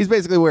 He's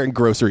basically wearing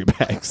grocery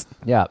bags.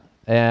 Yeah.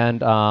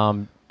 And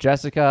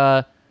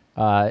Jessica,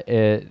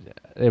 it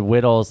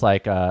whittles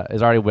like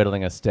is already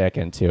whittling a stick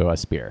into a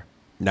spear.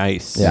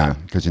 Nice. Yeah.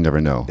 because you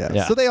never know. Yeah.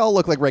 Yeah. So they all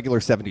look like regular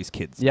 70s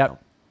kids. Yep. now.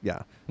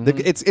 Yeah.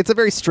 It's a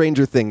very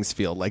Stranger Things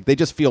feel. Like they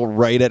just feel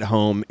right at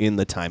home in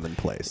the time and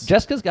place.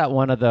 Jessica's got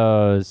one of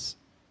those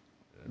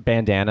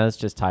bandanas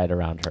just tied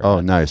around her. Oh,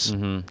 head. nice,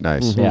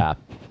 nice. Yeah.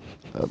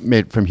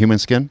 Made from human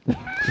skin.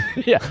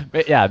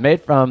 yeah,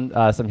 made from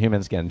some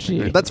human skin.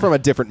 That's from a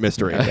different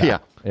mystery. Yeah.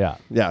 Yeah.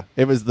 Yeah.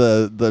 It was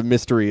the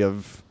mystery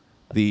of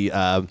the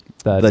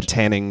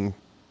tanning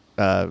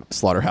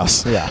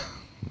slaughterhouse. Yeah.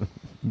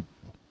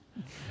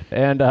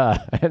 and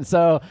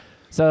so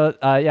so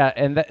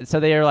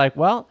they are like,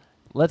 well,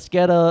 let's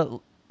get a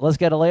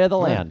lay of the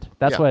land.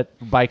 That's Yeah.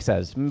 what Bike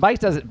says. Bike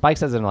says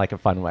it in like a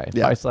fun way.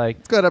 Yeah. Bike's like,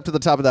 Let's go up to the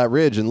top of that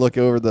ridge and look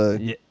over the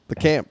Yeah.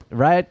 camp.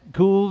 right,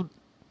 cool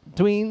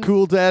tweens.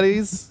 Cool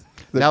daddies.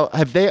 Now,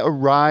 have they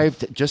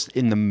arrived just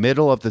in the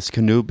middle of this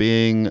canoe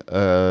being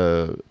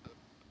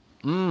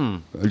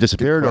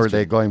disappeared, or are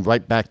they going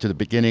right back to the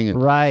beginning?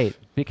 And, Right.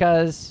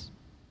 Because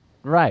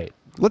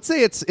Let's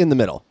say it's in the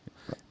middle.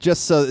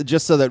 Just so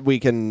that we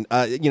can,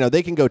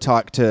 they can go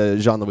talk to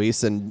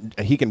Jean-Louis and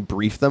he can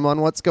brief them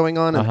on what's going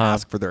on and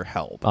ask for their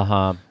help.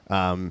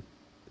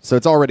 So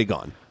it's already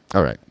gone.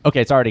 all right. Okay,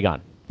 it's already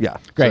gone. Yeah.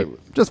 Great. So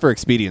just for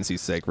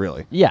expediency's sake,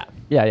 really. Yeah.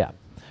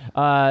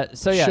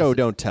 Show,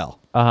 don't tell.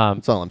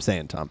 That's all I'm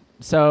saying, Tom.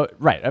 So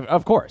right,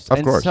 of course,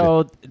 Of course,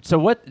 So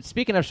what?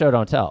 Speaking of show,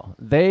 don't tell.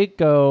 They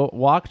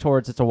walk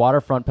towards. It's a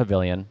waterfront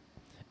pavilion,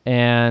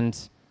 and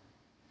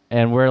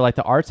where like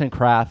the arts and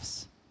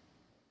crafts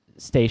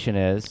station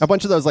is. A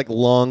bunch of those like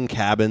long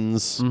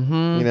cabins.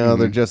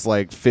 They're just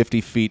like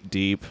 50 feet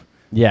deep.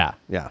 Yeah.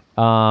 Yeah.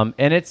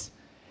 And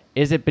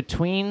is it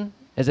between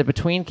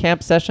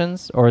camp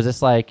sessions, or is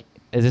this like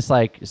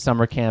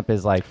summer camp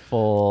is like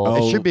full? Oh.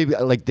 It should be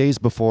like days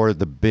before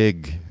the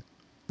big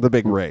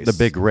race. The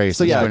big race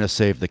So is yeah, going to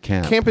save the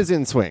camp. camp is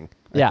in swing.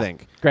 Yeah, I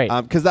think. great.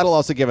 Because that'll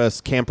also give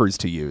us campers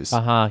to use.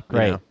 Great.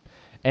 You know?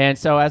 And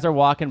so as they're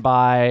walking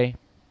by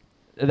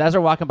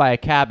a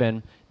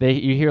cabin,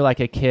 you hear like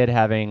a kid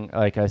having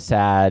like a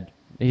sad.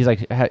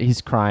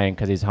 He's crying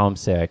because he's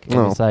homesick.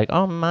 And he's like,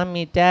 "Oh,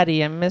 mommy,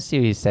 daddy, I miss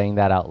you." He's saying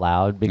that out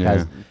loud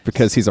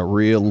Because he's a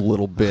real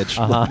little bitch.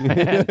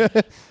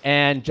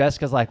 and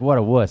Jessica's like, "What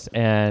a wuss."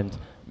 And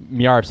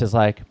Miarps is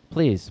like,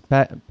 "Please,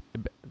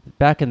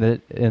 back in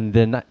the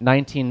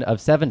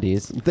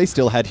 1970s, They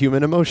still had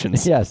human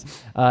emotions. yes,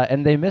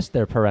 and they missed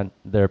their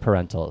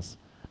parentals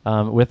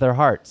with their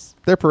hearts."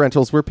 Their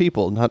parentals were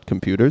people, not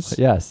computers.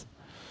 Yes,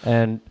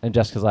 and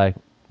Jessica's like,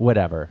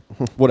 "Whatever."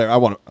 Whatever. I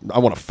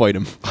want to fight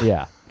him.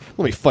 Yeah,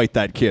 Let me fight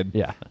that kid.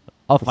 yeah.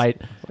 I'll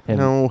fight him.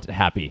 No.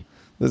 Happy.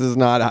 This is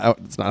not how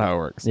it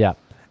works. Yeah.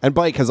 And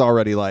Bike has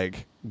already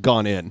like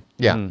gone in.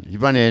 Yeah, you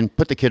run in,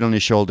 put the kid on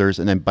his shoulders,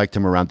 and then biked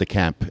him around the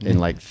camp in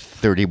like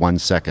 31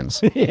 seconds.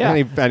 Yeah.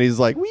 And he's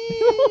like,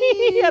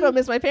 I don't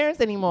miss my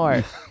parents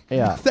anymore.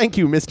 Yeah. "Thank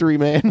you, mystery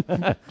man,"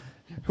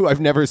 who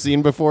I've never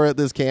seen before at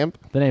this camp.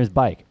 The name's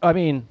Bike. I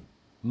mean,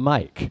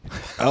 Mike.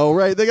 Oh,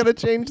 right. They got to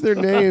change their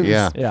names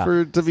Yeah.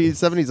 to be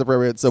 70s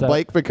appropriate. So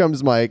Bike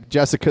becomes Mike.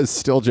 Jessica's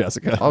still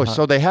Jessica. Oh,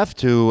 so they have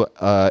to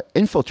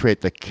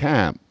infiltrate the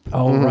camp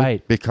Oh,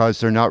 right. because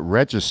they're not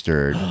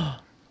registered.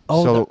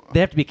 Oh, so they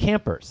have to be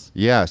campers.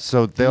 yeah,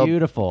 so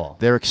Beautiful.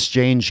 they're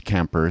exchange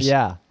campers.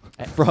 Yeah.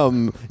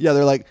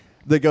 They're like,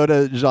 they go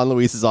to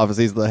Jean-Louis's office.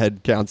 He's the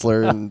head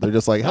counselor. And they're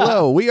just like,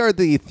 "Hello, we are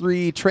the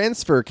 3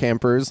 transfer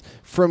campers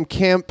from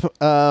Camp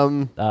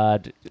Curdled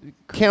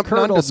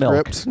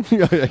Nondescript."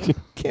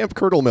 Camp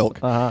Curdle Milk.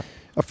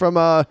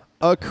 From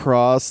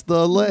across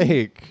the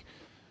lake.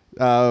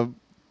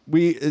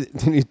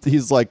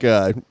 He's like,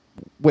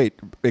 "Wait,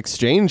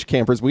 exchange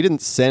campers? We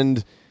didn't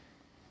send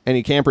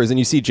any campers." And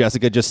you see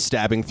Jessica just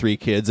stabbing 3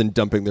 kids and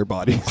dumping their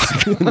bodies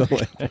in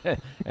the lake.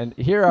 And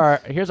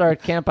here's our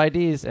camp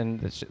IDs,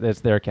 and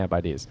it's their camp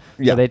IDs.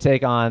 Yeah. So they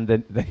take on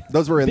the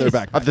Those were in their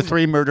back. Of the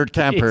 3 murdered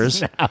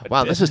campers.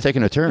 Wow, this is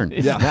taking a turn.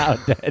 yeah. now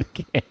dead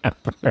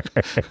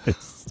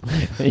campers.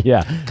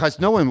 Yeah. Because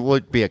no one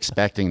would be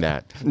expecting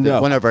that.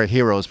 No. One of our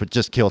heroes would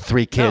just kill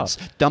 3 kids,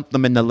 dump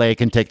them in the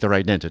lake, and take their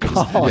identities.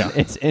 Oh,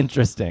 it's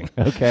interesting.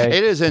 Okay.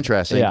 It is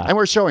interesting. Yeah. And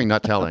we're showing,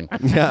 not telling.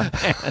 Yeah.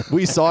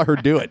 We saw her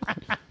do it.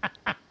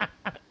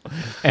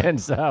 And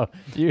so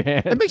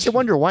It makes you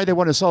wonder why they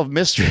want to solve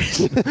mysteries.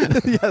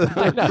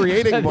 They're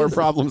creating more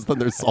problems than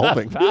they're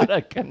solving. about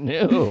a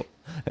canoe.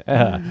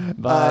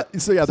 But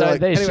They're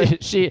like,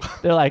 anyway.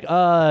 they're like,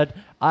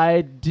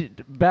 I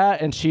did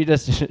bat, and she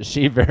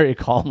very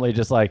calmly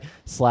just like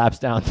slaps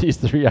down these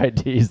 3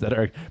 IDs that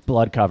are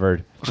blood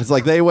covered. It's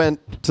like they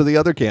went to the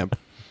other camp.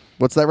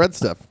 What's that red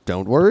stuff?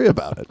 Don't worry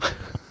about it.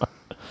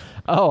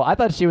 Oh, I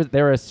thought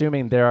they were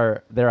assuming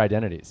their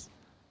identities.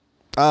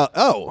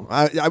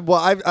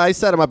 I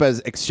set them up as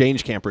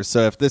exchange campers,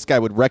 so if this guy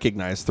would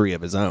recognize 3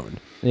 of his own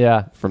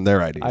Yeah. from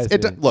their IDs. I see.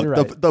 Look, You're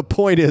right. the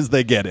point is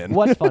they get in.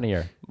 What's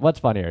funnier? What's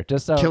funnier?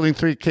 Just so. Killing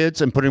 3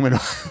 kids and putting them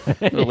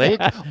in a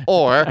lake,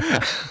 or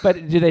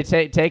But do they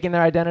taking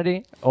their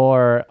identity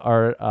or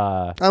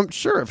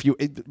Sure, if you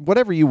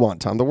whatever you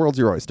want, Tom. The world's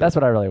your oyster. that's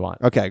what I really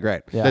want. Okay,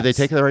 great. Yeah. did they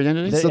take their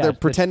identity? So Yeah, they're it's-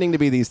 pretending to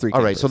be these 3 All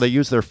right, campers. so they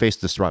use their face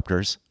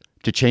disruptors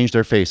to change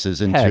their faces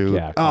into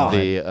yeah. Oh,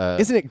 the.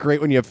 Isn't it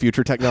great when you have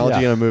future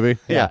technology Yeah. in a movie?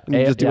 Yeah. And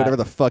you just do Yeah. whatever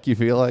the fuck you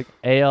feel like.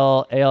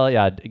 Ale,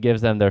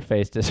 gives them their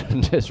face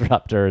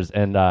disruptors,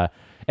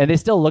 and they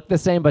still look the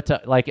same, but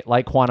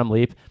like Quantum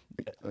Leap.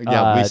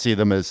 Yeah, we see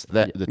them as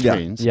the Yeah.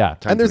 twins. Yeah.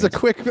 Time And there's a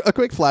twins.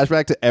 quick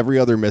flashback to every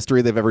other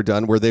mystery they've ever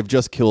done where they've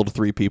just killed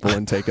 3 people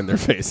and taken their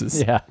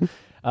faces. Yeah.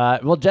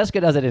 Well,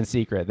 Jessica does it in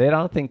secret. They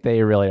don't think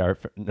they really are.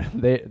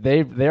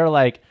 They're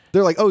like,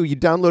 They're like, oh, you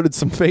downloaded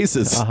some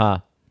faces.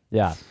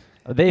 yeah.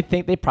 They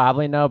think they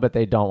probably know, but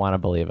they don't want to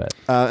believe it.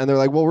 And they're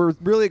like, well, we're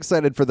really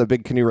excited for the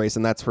big canoe race.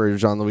 And that's where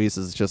Jean-Louis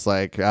is just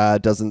like,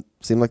 doesn't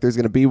seem like there's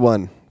going to be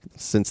one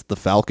since the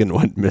Falcon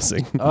went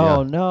missing.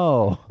 Oh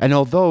no. And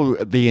although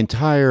the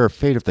entire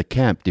fate of the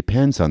camp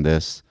depends on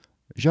this,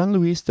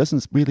 Jean-Louis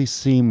doesn't really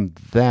seem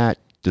that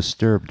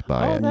disturbed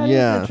by Oh, it. that is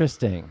Yeah.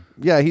 interesting.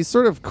 Yeah, he's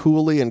sort of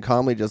coolly and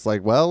calmly just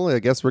like, well, I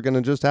guess we're going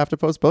to just have to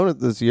postpone it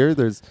this year.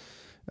 There's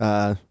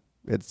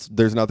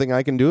nothing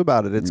I can do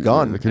about it. It's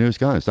gone. The canoe's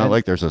gone. It's not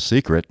like there's a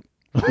secret.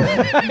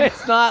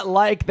 It's not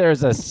like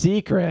there's a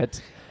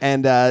secret.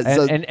 And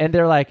so And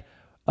they're like,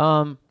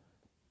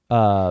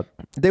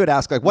 they would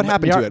ask, like, what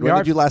happened to it? When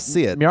did you last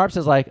see it? Miarps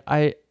is like,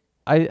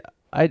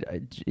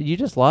 you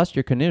just lost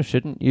your canoe.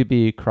 Shouldn't you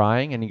be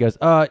crying? And he goes,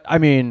 I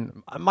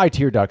mean, my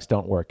tear ducts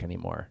don't work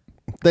anymore.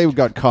 They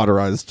got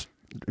cauterized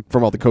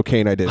from all the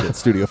cocaine I did at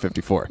Studio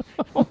 54.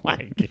 Oh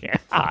my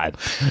God.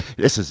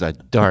 This is a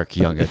dark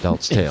young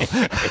adult's tale.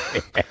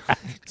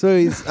 So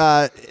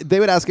they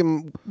would ask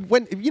him,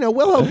 when,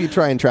 we'll help you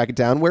try and track it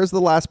down. Where's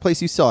the last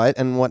place you saw it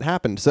and what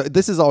happened? So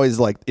this is always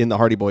like in the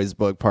Hardy Boys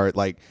book part,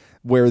 like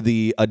where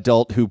the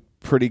adult who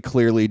pretty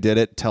clearly did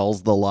it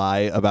tells the lie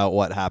about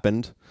what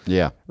happened.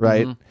 Yeah.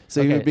 Right.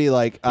 So he Okay. would be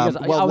like, Because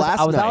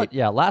last night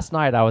last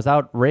night I was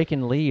out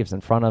raking leaves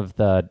in front of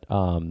the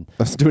I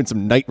was doing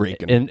some night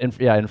raking.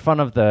 in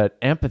front of the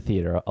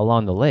amphitheater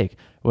along the lake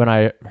when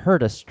I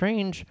heard a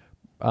strange.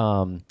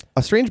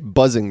 A strange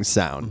buzzing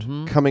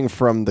sound coming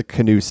from the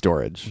canoe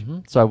storage.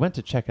 So I went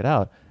to check it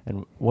out,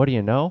 and what do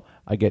you know?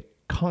 I get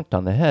conked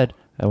on the head,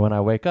 and when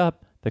I wake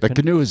up, The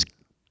canoe is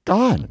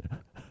gone.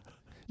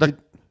 The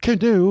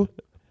canoe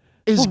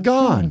is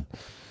gone.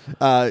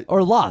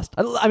 or lost.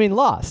 I mean,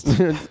 lost.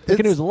 The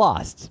canoe's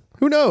lost.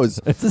 Who knows?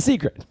 It's a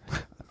secret.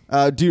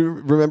 Do you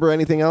remember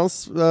anything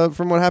else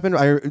from what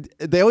happened?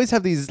 They always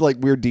have these like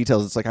weird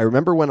details. It's like I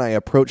remember when I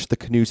approached the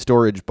canoe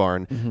storage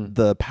barn,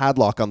 the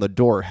padlock on the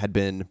door had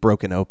been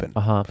broken open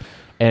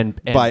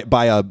And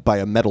by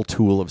a metal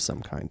tool of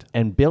some kind.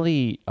 and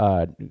Billy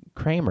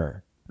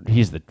Kramer,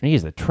 he's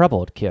the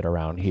troubled kid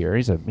around here.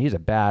 He's a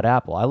bad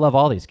apple. I love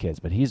all these kids,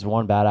 but he's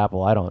one bad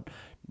apple. I don't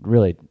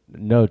really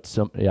know.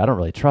 I don't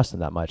really trust him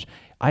that much.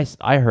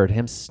 I heard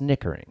him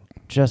snickering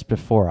just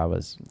before I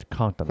was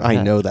conked on the head.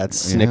 I know that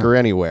snicker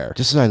anywhere.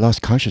 Just as I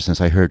lost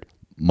consciousness, I heard,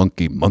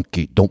 "Monkey,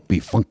 monkey, don't be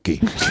funky."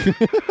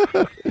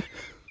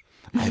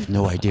 I have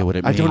no idea what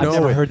it means. don't I've know.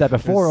 never heard that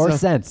before or So-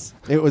 since.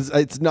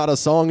 It's not a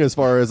song as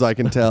far as I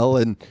can tell,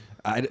 and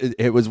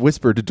it was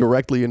whispered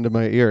directly into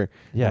my ear.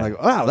 Yeah. I'm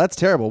like, wow, that's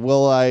terrible.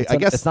 Well, I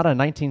guess It's not a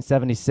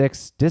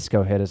 1976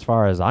 disco hit as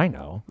far as I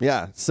know.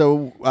 yeah.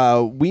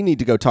 So we need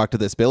to go talk to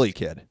this Billy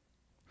kid.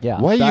 Yeah.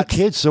 Why are you That's-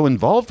 kids so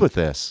involved with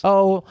this?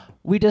 Oh,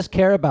 we just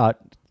care about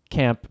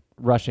Camp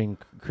Rushing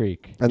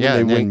Creek. And yeah,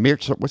 then and they then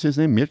wink. Mirtz, what's his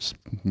name? Mirtz?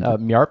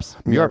 Miarps?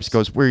 Mirtz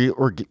goes,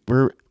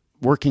 we're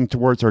working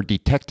towards our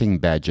detecting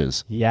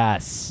badges.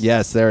 Yes.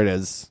 Yes, there it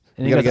is.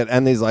 And You he gotta goes- get,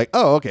 and he's like,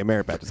 oh, okay,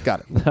 merit badges,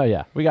 got it. Oh,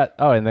 yeah. We got,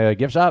 in the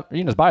gift shop, you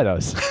can just buy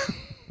those.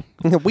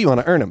 We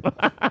want to earn them.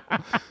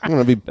 I'm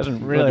gonna be.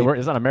 Doesn't really work.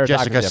 It's not a meritocracy.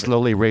 Jessica of it.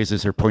 slowly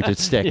raises her pointed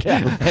stick.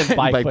 Yeah. And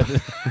Mike By- puts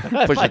it,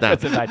 push Mike it down.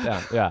 puts it back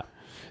down. Yeah.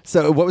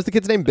 So what was the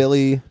kid's name?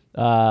 Billy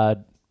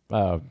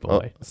Oh,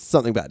 boy.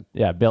 something bad.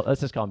 Yeah, Bill.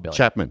 Let's just call him Billy.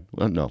 Chapman.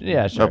 Well, no.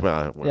 Yeah, sure.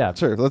 Yeah.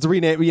 Sure. Let's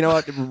rename. You know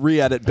what?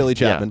 Re-edit Billy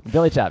Chapman.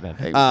 Billy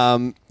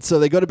Chapman. So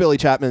they go to Billy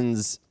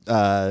Chapman's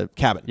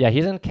cabin. Yeah,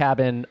 he's in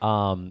cabin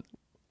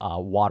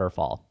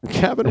waterfall.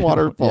 Cabin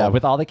waterfall. Yeah,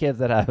 with all the kids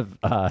that have.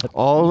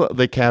 All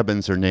the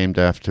cabins are named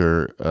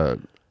after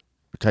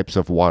types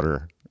of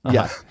water.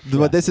 Yeah.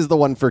 But this is the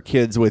one for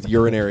kids with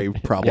urinary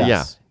problems.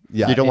 Yeah.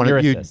 Yeah. You don't want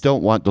and you urethus.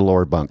 don't want the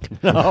lower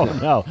bunk.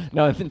 no.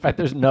 In fact,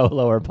 there's no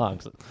lower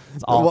bunks.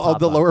 It's all Well, top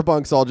the bunk. lower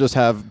bunks all just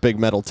have big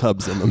metal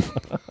tubs in them.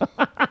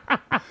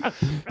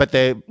 But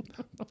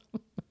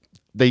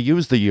they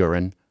use the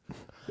urine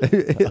at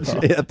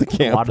the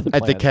camp. Water at the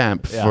plant.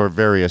 camp Yeah. for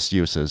various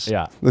uses.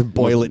 Yeah. They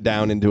boil it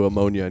down into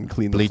ammonia and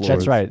clean the Bleach.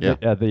 floors. That's right.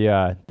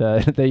 Yeah.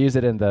 They use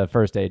it in the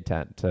first aid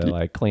tent to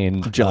like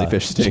clean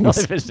Jellyfish stings.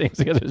 Jellyfish stings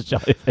because there's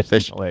jellyfish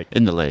Fish in the lake.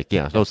 in the lake.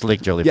 Yeah, those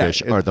lake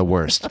jellyfish it- are the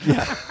worst.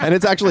 Yeah. And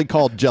it's actually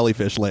called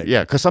Jellyfish Lake.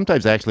 Yeah, because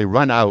sometimes they actually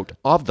run out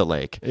of the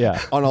lake. Yeah.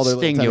 On all their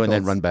sting little you and then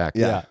tentacles. run back.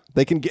 Yeah.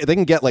 They can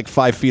get like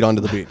 5 feet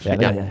onto the beach.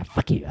 Yeah.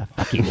 Fuck you.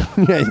 Fuck you.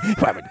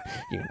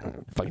 You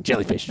fucking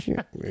jellyfish.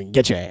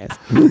 Get your ass.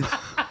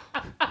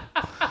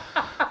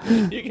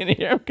 You can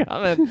hear him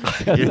coming.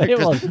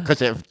 Because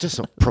they're just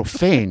so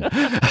profane.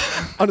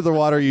 Under the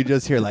water, you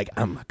just hear like,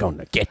 I'm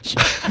gonna get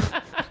you.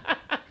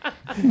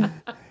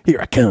 Here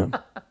I come.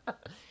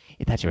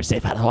 You thought you were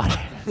safe out of the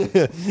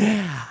water.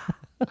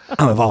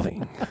 I'm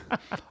evolving.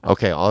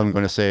 Okay, all I'm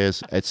going to say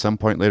is at some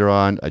point later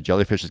on, a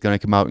jellyfish is going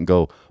to come out and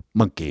go,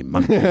 monkey,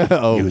 monkey,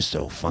 you're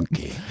so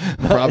funky.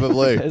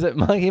 Probably. Is it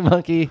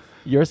monkey?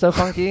 You're so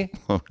funky.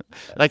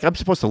 Like I'm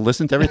supposed to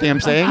listen to everything I'm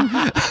saying? All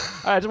right,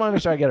 I just want to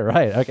make sure I get it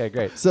right. Okay,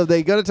 great. So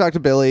they go to talk to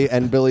Billy,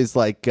 and Billy's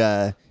like,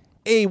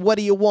 hey, what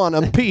do you want?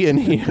 I'm peeing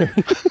here.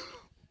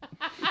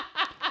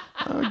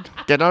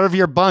 Get out of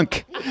your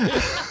bunk.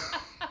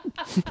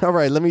 All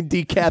right, let me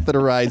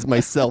decatheterize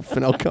myself,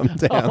 and I'll come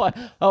down.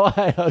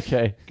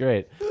 Okay,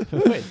 great.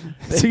 Wait,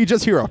 So you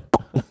just hear a...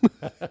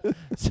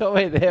 so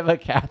wait, they have a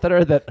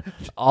catheter that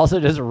also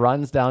just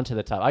runs down to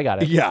the top. I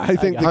got it. Yeah, I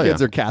think the it.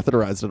 kids Oh, are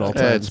catheterized at all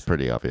It's times.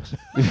 pretty obvious.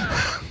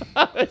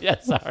 Yeah,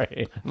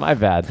 sorry. My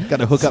bad. Got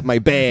to hook up my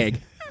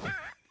bag.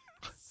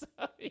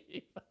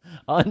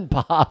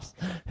 Unpops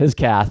his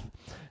cath.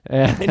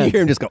 And you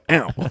hear him just go,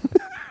 ow.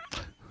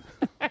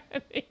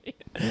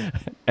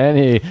 And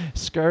he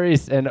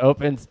scurries and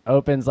opens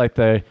like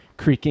the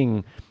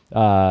creaking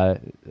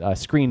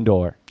screen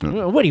door.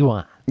 What do you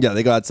want? Yeah,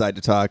 they go outside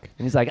to talk.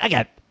 And he's like, I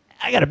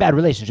got a bad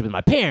relationship with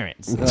my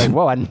parents. And they're like,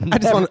 whoa, I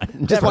just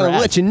want to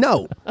let you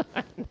know.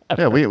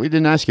 Yeah, we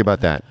didn't ask you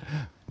about that.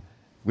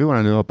 We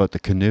want to know about the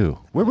canoe.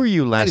 Where were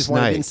you I last just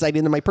wanted night? insight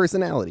into my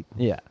personality.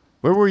 Yeah.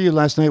 Where were you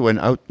last night when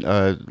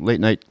late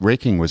night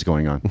raking was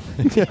going on?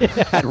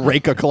 At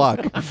rake o'clock,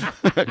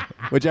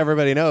 which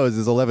everybody knows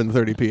is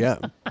 11:30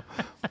 p.m.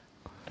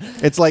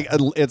 It's like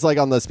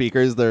on the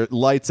speakers. They're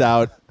lights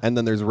out, and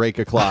then there's rake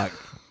o'clock,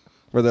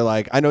 where they're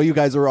like, "I know you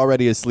guys are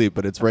already asleep,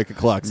 but it's rake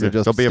o'clock, so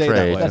just Don't be stay that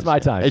afraid. way." That's my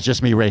time. It's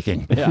just me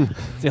raking. Yeah.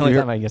 It's the only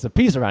time I can get some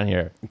peace around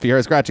here. If you hear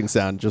a scratching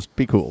sound, just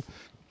be cool.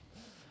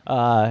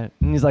 And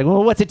he's like,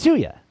 well, what's it to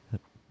you?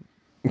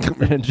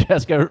 And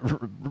Jessica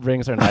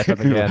brings her knife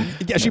up again.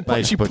 Yeah, she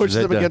pushes pushes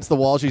it him down. against the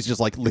wall. She's just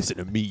like, "Listen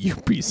to me, you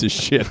piece of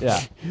shit."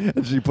 Yeah.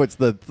 And she puts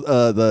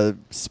the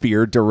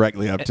spear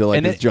directly up to like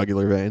And his it-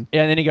 jugular vein.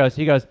 And then he goes,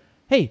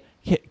 hey,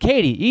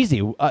 Katie,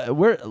 easy.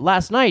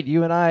 Last night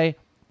you and I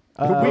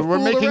We're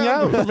fooled making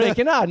around. out. were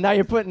making out. Now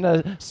you're putting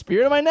a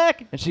spear to my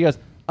neck? And she goes,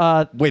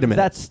 Wait a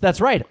minute. That's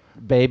right,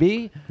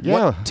 baby.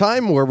 Yeah. What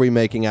time were we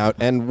making out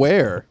and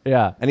where?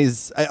 Yeah. And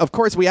he's, of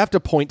course, we have to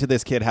point to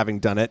this kid having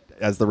done it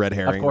as the red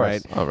herring, course.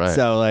 right? Oh, right.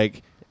 So,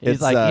 like,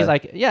 He's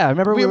like, yeah, I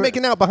remember we were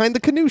making out behind the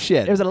canoe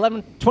shed. It was at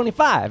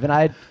 11:25, and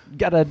I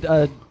got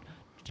a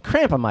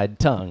cramp on my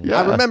tongue.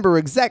 Yeah. I remember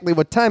exactly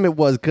what time it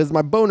was because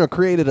my boner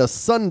created a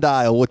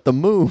sundial with the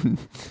moon.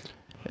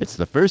 It's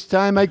the first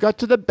time I got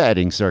to the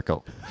batting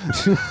circle.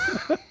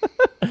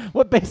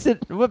 What base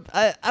it?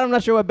 I'm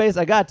not sure what base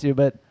I got to,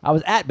 but I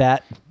was at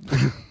bat.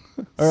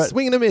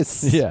 Swing and a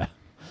miss. Yeah.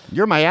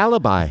 You're my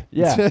alibi.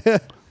 Yeah.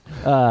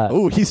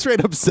 Oh, he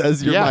straight up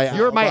says you're my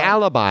you're my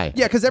alibi.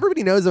 Yeah, because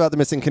everybody knows about the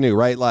missing canoe,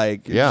 right?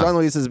 Like, Yeah.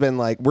 Jean-Louis has been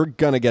like, we're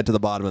going to get to the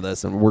bottom of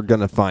this, and we're going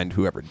to find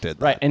whoever did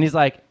that. Right. And he's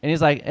like,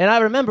 and I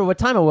remember what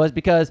time it was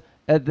because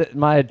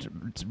my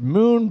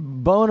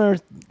moon boner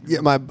Yeah,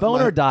 my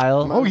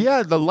dial. Oh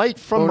yeah, the light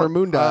from Boner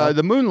moon dial.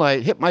 the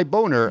moonlight hit my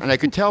boner, and I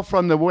could tell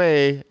from the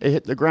way it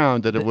hit the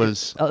ground that it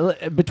was.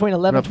 Between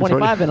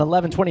 11:25 and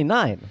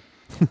 11:29.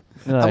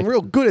 I'm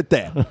real good at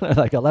that.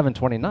 like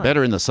 11:29.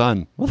 Better in the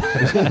sun.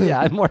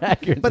 Yeah, I'm more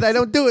accurate. But I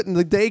don't do it in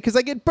the day because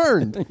I get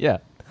burned. Yeah.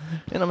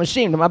 And I'm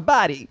ashamed of my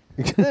body.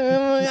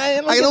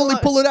 I I can only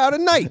pull it out at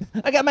night.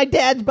 I got my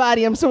dad's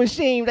body. I'm so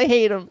ashamed. I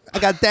hate him. I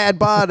got dad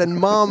bod and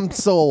mom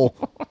soul.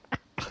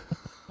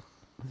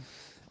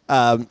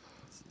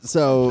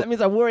 So That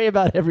means I worry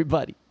about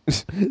everybody.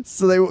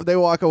 they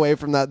walk away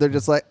from that. They're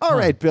just like, all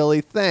right,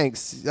 Billy,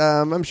 thanks.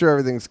 I'm sure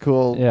everything's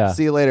cool. Yeah.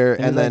 See you later.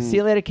 And, And then see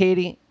you later,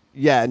 Katie.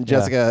 yeah, and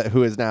Jessica,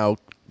 who is now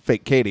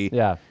fake Katie,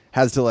 Yeah.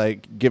 has to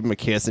like give him a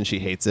kiss, and she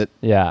hates it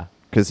Yeah.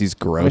 because he's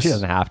Well, gross. she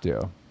doesn't have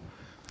to.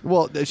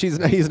 Well,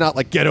 he's not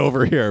like get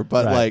over here,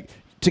 but Right. like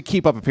to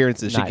keep up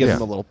appearances, she Nice. gives Yeah.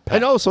 him a little pet.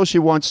 And also, she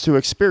wants to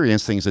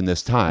experience things in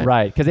this time.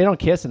 Right. Because they don't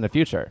kiss in the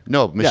future.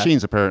 No,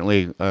 machines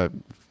apparently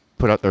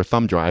put out their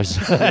thumb drives.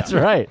 That's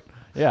right.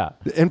 Yeah.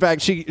 In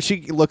fact,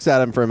 she looks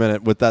at him for a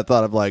minute with that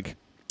thought of like,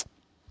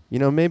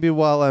 maybe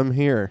while I'm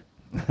here,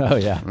 Oh,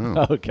 yeah.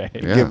 Okay.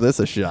 Yeah. give this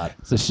a shot.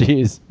 So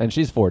she's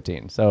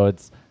 14. So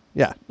it's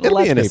Yeah, it'll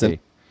Less be innocent.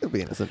 creepy. It'll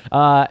be innocent.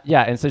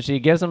 yeah, and so she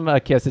gives him a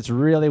kiss. It's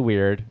really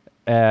weird.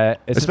 It's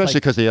just Especially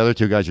because the other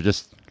two guys are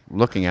just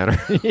looking at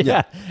her.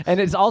 yeah. And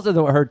it's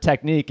also her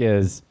technique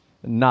is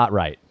not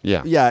right.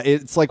 Yeah. Yeah,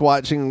 it's like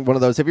watching one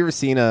of those. Have you ever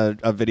seen a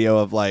video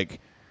of like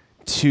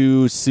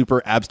two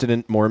super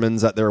abstinent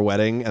Mormons at their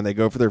wedding, and they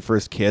go for their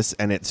first kiss,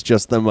 and it's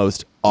just the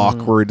most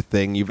awkward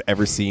thing you've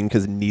ever seen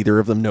because neither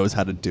of them knows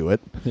how to do it.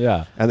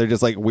 Yeah. And they're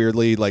just like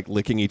weirdly like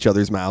licking each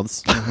other's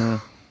mouths.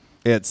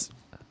 It's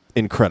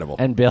incredible.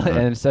 And Bill,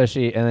 and so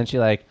then she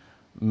like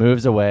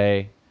moves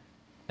away,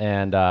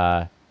 and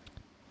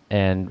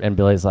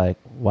Billy's like,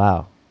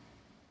 "Wow,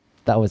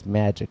 that was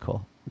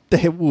magical."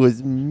 That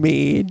was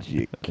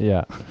magic.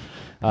 Yeah.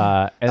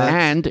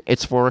 And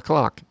it's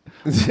 4:00.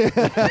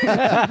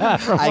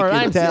 I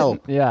can tell.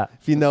 Yeah.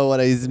 If you know what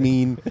I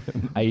mean.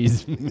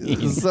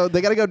 So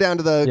they got to go down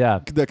to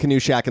the canoe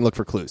shack and look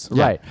for clues.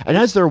 Yeah. Right. And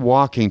as they're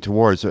walking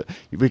towards it,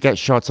 we get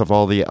shots of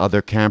all the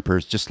other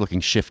campers just looking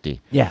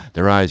shifty. Yeah.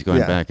 Their eyes going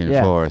Yeah. back and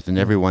Yeah. forth, and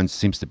everyone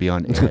seems to be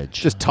on edge.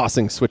 Just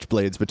tossing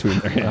switchblades between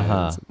their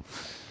hands.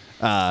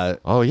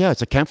 Oh, yeah,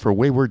 it's a camp for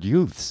wayward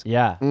youths.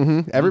 Yeah.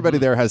 Everybody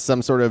there has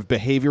some sort of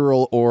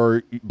behavioral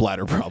or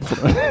bladder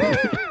problem.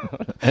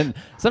 And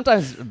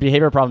sometimes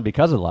behavior problem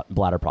because of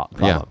bladder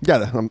problem.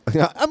 Yeah,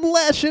 I'm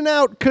lashing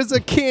out because I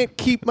can't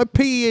keep my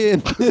pee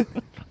in.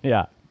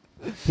 Yeah.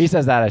 He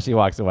says that as she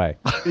walks away.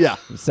 Yeah.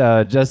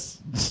 So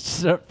just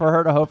for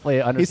her to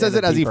hopefully understand. He says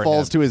it the as he deeper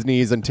falls him. to his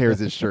knees and tears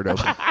his shirt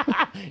open.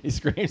 He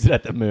screams it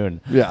at the moon.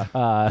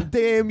 Yeah.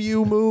 Damn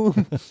you,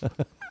 moon.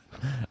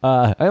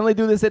 I only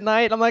do this at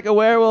night. I'm like a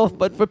werewolf,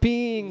 but for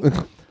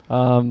peeing.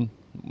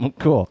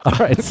 Cool. All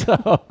right.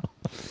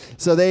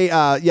 So they,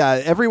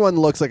 everyone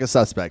looks like a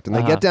suspect, and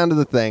they get down to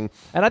the thing.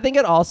 And I think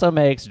it also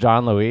makes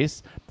John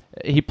Luis,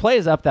 he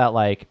plays up that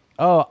like,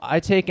 oh, I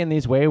take in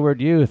these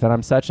wayward youth, and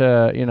I'm such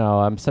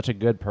a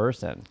good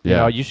person. You Yeah.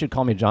 know, you should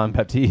call me John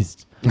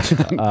Baptiste.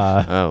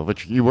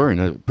 Which you were in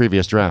a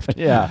previous draft.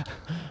 Yeah.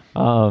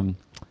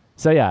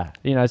 So yeah,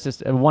 it's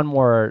just one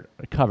more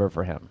cover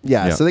for him.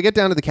 Yeah, Yeah. so they get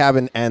down to the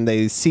cabin, and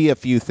they see a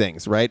few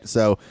things, right?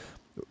 So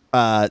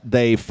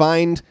they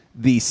find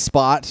the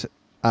spot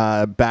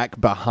back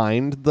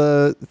behind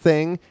the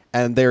thing,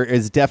 and there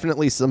is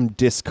definitely some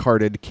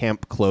discarded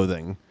camp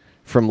clothing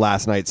from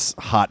last night's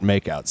hot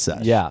makeout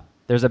sesh. Yeah.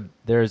 There's a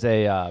There's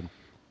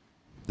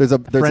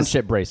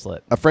friendship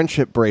bracelet. a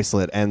friendship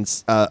bracelet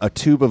and a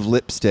tube of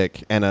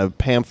lipstick and a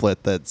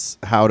pamphlet that's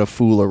how to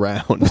fool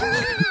around.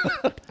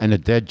 And a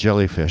dead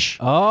jellyfish.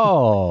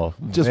 Oh,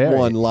 Just very.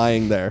 one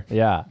lying there.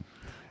 Yeah.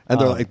 And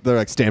they're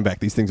like, stand back,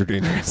 these things are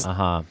dangerous.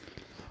 Uh-huh.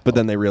 But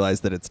then they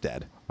realize that it's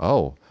dead.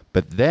 Oh,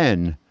 but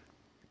then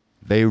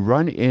they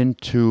run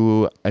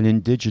into an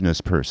indigenous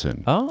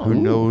person who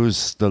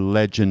knows the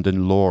legend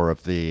and lore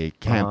of the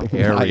camp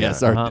area. Ah,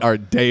 yes, our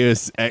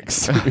Deus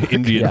ex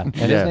Indian. Yeah. And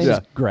his Yes. name's Yeah.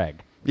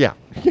 Greg. Yeah.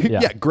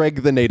 Yeah,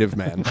 Greg the native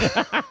man.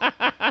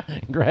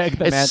 Greg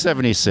the It's man.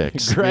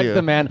 76. Greg Yeah.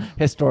 the man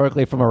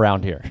historically from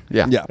around here.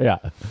 Yeah. Yeah. Yeah.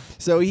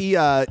 So he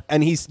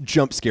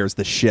jump scares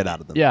the shit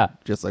out of them. Yeah.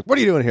 Just like, what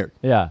are you doing here?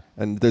 Yeah.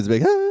 And there's a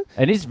big, ah.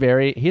 And he's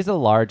a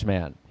large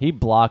man. He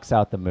blocks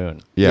out the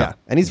moon. Yeah.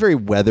 And he's very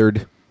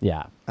weathered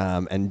Yeah.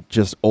 and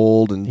just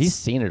old and He's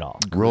seen it all.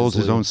 Rolls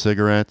his own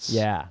cigarettes.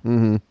 Yeah.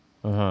 and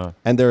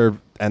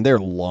they're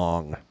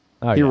long.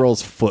 Oh, He yeah.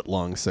 rolls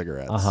foot-long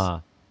cigarettes Uh-huh.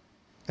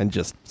 and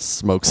just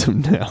smokes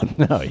them down.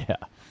 Oh, yeah.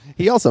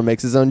 He also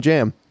makes his own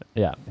jam.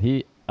 Yeah.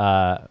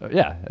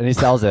 And he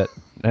sells it.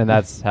 And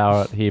that's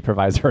how he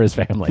provides for his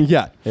family.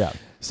 Yeah. Yeah.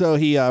 So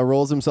he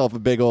rolls himself a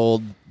big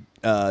old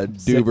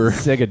doober.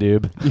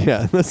 Sigadoob.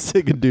 Yeah, the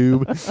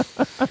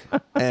cigadoob.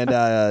 And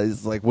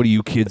he's like, "What are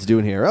you kids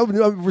doing here?" "Oh,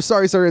 no, we're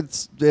sorry, sir.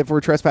 If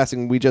we're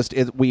trespassing,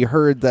 we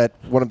heard that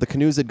one of the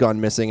canoes had gone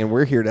missing, and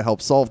we're here to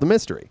help solve the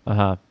mystery."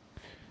 Uh-huh.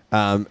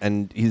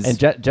 And he's And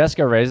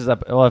Jessica raises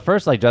up. Well, at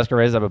first, Jessica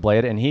raises up a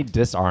blade, and he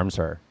disarms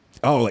her.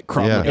 like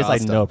Krav Yeah. Maga It's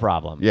like stuff. no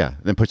problem. Yeah.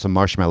 Then put some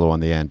marshmallow on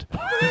the end.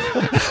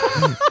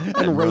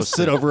 and roasts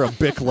it over a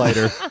Bic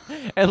lighter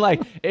And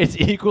it's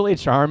equally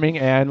charming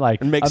and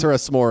and makes her a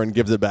s'more and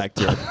gives it back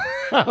to her.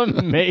 a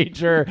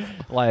major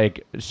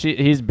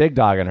he's big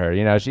dogging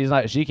her.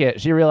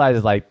 She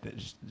realizes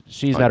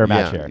she's met her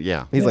match here.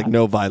 Yeah. He's like,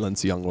 "No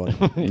violence, young one."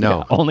 No.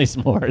 Yeah, only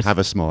s'mores. Have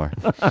a s'more.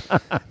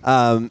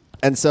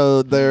 And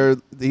so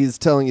he's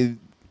telling you,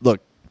 "Look,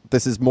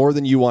 this is more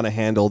than you want to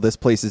handle. This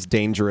place is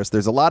dangerous.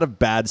 There's a lot of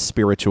bad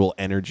spiritual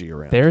energy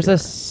around There's here a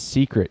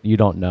secret you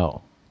don't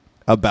know.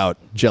 about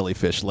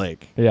Jellyfish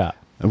Lake." Yeah.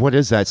 And what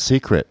is that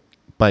secret?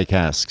 Bike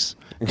asks.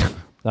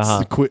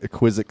 Uh-huh.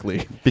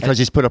 Quizzically. Because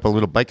he's put up a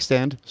little bike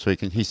stand, so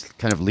he's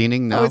kind of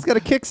leaning now. Oh, he's got a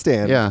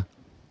kickstand. Yeah.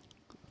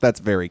 That's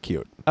very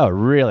cute. Oh,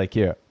 really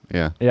cute.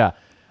 Yeah. Yeah.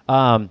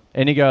 And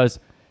he goes,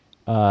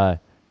 look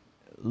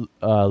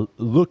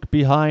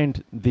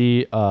behind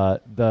the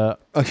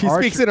He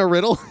speaks in a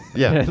riddle.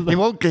 Yeah.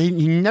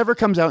 He never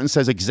comes out and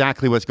says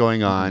exactly what's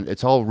going on.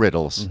 It's all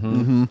riddles.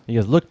 He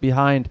goes, look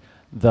behind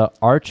the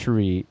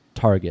archery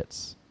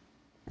targets.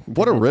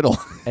 What a riddle.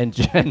 And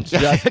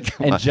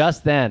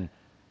just then,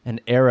 an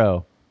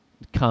arrow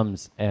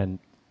comes and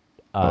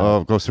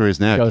Goes through his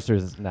neck. goes through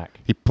his neck.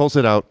 He pulls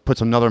it out, puts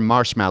another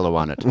marshmallow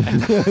on it,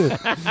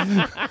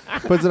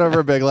 Puts it over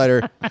a big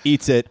lighter,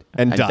 eats it,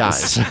 and and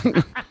dies.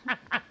 dies.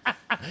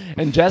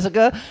 And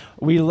Jessica,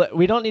 we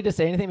don't need to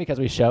say anything because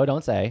we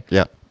don't say.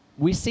 Yeah.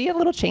 We see a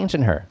little change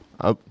in her.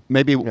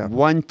 Maybe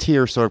one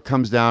tear sort of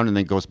comes down and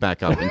then goes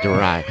back up into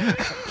her eye.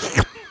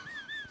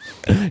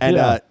 And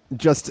Yeah.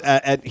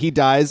 he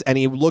dies, and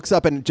he looks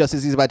up, and just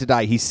as he's about to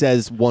die, he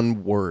says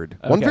one word,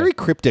 one Okay. very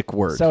cryptic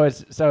word.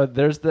 So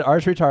there's the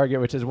archery target,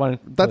 which is one.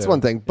 That's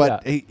one thing,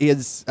 but yeah.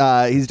 he's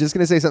just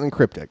going to say something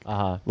cryptic,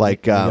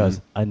 like he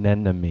goes,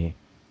 anemone,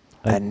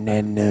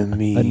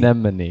 anemone,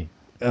 anemone.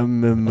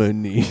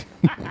 anemone.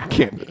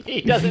 Can't.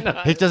 He doesn't know.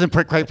 He doesn't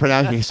quite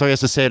pronounce it, so he has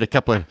to say it a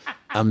couple of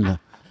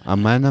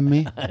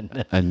anemone,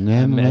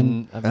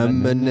 anemone,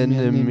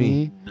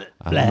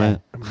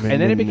 Anemone.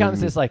 And then it becomes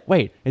this like,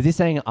 wait, is he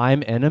saying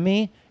I'm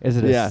enemy? Is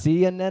it a Yeah.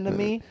 sea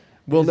anemone?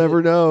 We'll Is never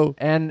it know.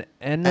 An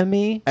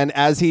enemy? And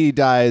as he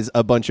dies,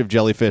 a bunch of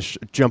jellyfish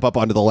jump up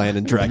onto the land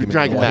and drag him,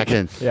 drag him into the back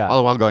lake. in. Yeah. All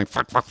the while going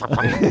fuck, fuck, fuck, fuck.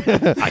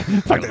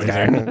 Fuck this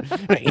guy.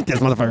 Eat this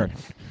motherfucker.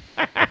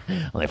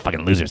 Well, the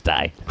fucking losers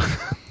die.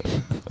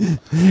 Gonna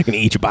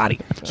eat your body.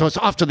 So it's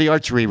off to the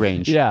archery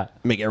range. Yeah.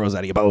 Make arrows out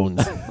of your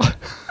bones.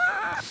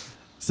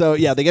 So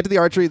yeah, they get to the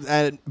archery,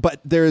 but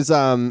there's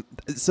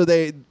so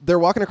they're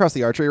walking across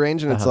the archery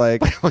range, and it's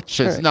like, Which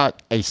is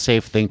not a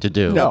safe thing to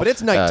do. No, but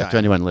it's nighttime. to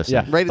anyone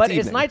listening. Yeah, Right, it's but it's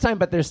evening. nighttime.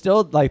 But there's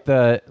still like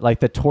the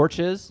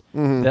torches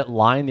that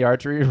line the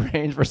archery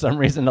range for some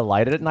reason to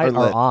light it at night Or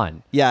are lit.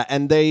 on, yeah,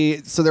 and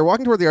they're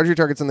walking toward the archery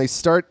targets, and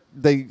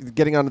they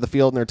getting onto the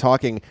field, and they're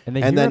talking, and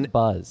they hear then a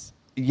buzz.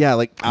 yeah,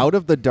 like out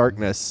of the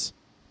darkness,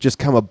 just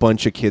come a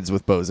bunch of kids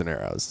with bows and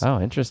arrows, Oh,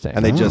 interesting.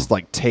 and they just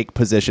like take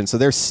position. So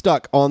they're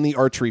stuck on the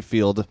archery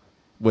field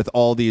with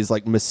all these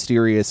like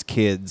mysterious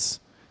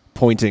kids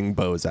pointing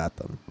bows at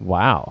them.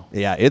 wow.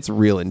 Yeah, it's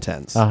real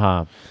intense.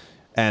 Uh-huh.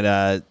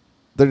 And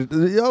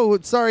oh,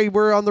 sorry,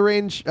 we're on the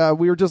range.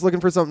 We were just looking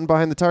for something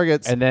behind the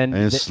targets. And then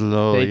And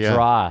slowly, they yeah.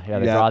 draw. Yeah,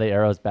 they Yeah. draw the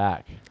arrows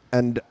back.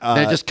 And Then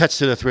it just cuts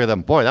to the three of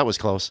them. Boy, that was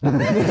close. And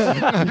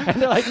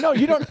they're like, no,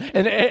 you don't.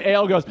 And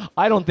Ale goes,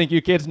 I don't think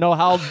you kids know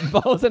how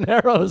bows and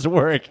arrows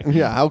work.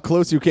 yeah, how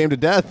close you came to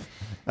death.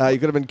 You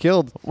could have been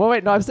killed. Well,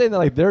 wait, no, I'm saying that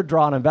like they're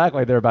drawing them back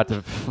like they're about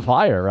to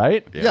fire,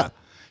 right? Yeah.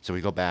 So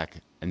we go back,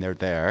 and they're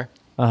there.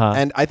 Uh-huh.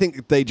 And I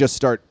think they just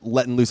start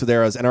letting loose with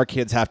arrows, and our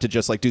kids have to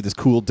just like do this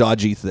cool,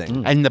 dodgy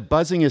thing. And the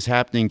buzzing is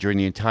happening during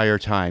the entire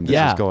time this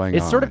yeah, is going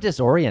on. it's sort of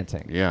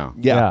disorienting. Yeah.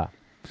 Yeah.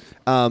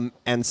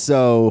 And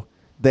so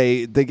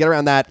they get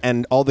around that,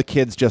 and all the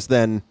kids just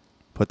then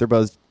put their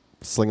bows,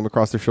 sling them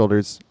across their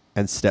shoulders,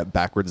 and step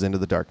backwards into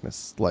the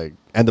darkness. Like,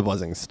 and the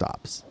buzzing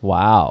stops.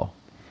 Wow.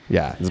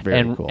 Yeah, it's very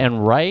and cool.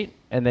 and right,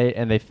 and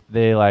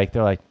they're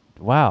like,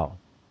 wow,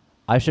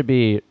 I should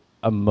be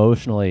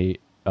emotionally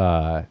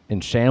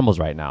in shambles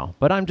right now,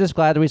 but I'm just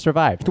glad that we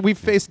survived. we've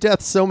faced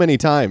death so many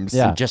times.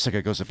 Yeah. And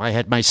Jessica goes, if I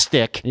had my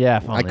stick. Yeah,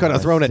 if only I could have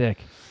was thrown it. sick.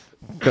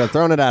 Could have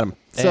thrown it at him.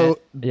 So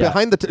And- yeah.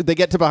 behind they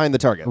get to behind the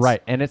targets.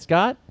 Right, and it's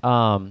got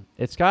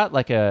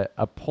like a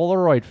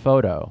Polaroid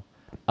photo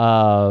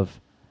of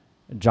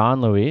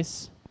John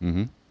Lewis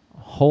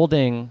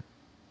holding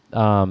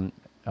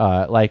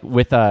like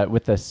with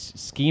a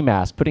ski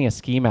mask, putting a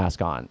ski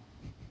mask on.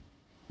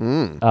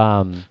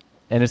 And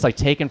it's like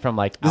taken from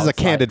like This is a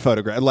outside. candid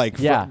photograph, like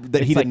Yeah,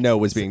 that he it's like- didn't know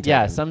was being taken.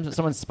 Yeah,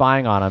 someone's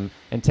spying on him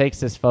and takes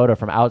this photo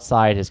from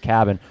outside his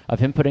cabin of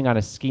him putting on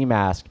a ski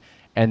mask,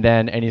 and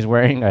he's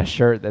wearing a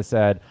shirt that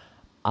said,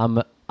 "I'm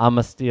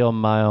a steal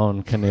my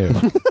own canoe."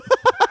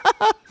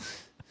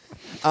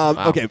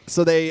 Okay,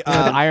 so they With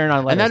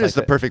iron-on letters. And that is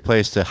like the perfect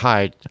place to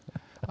hide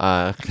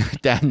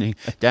damning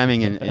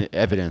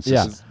evidence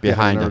Yeah. is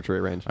behind an it. archery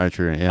range.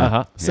 Archery, yeah.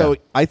 Uh-huh. So Yeah.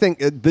 I think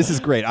this is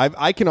great.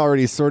 I can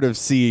already sort of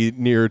see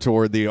near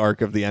toward the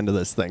arc of the end of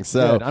this thing.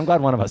 So Good. I'm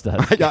glad one of us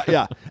does.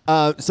 yeah.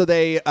 So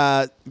they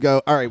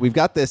go, all right, we've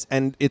got this,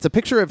 and it's a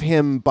picture of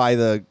him by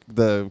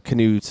the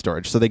canoe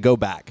storage. So they go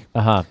back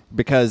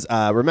because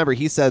remember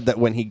he said that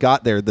when he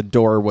got there, the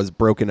door was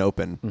broken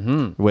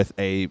open with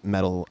a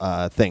metal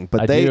thing.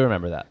 But I they do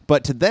remember that.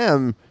 But to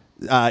them,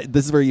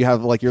 this is where you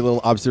have like your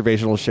little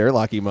observational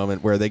Sherlocky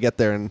moment where they get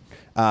there and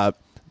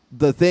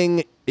the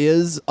thing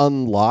is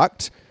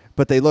unlocked,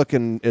 but they look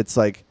and it's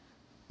like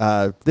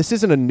this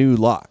isn't a new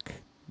lock.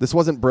 This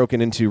wasn't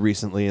broken into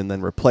recently and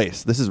then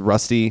replaced. This is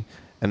rusty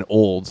and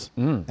old,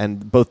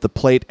 and both the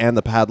plate and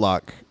the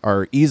padlock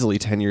are easily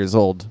 10 years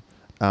old.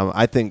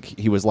 I think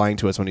he was lying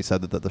to us when he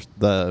said that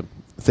the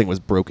thing was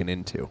broken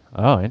into.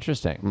 Oh,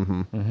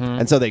 interesting.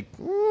 And so they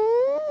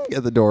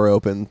get the door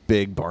open,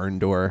 big barn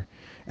door.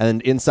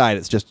 And inside,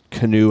 it's just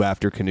canoe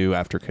after canoe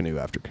after canoe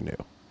after canoe.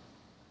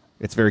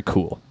 It's very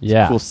cool. It's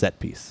Yeah. a cool set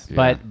piece.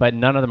 But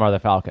none of them are the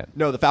Falcon.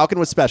 No, the Falcon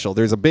was special.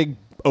 There's a big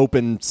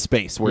open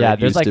space where it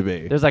there's used like to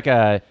be. there's like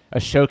a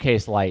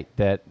showcase light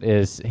that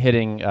is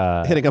hitting.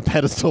 Hitting a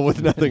pedestal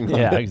with nothing on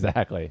Yeah, it.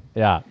 exactly.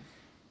 Yeah.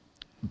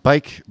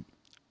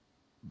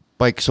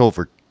 Bikes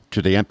over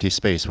to the empty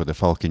space where the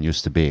Falcon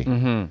used to be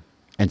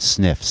and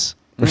sniffs.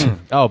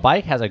 Oh,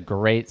 Bike has a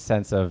great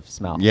sense of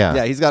smell. Yeah.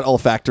 Yeah, he's got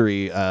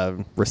olfactory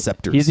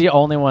receptors. He's the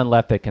only one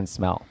left that can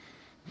smell.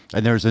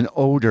 And there's an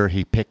odor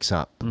he picks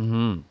up.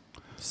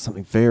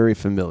 Something very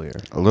familiar.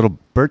 A little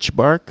birch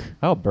bark,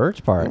 Oh,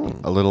 Birch Bark.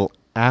 a little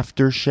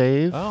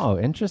aftershave, Oh,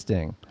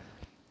 interesting.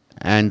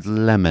 and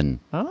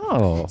lemon.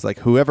 Oh. It's like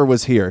whoever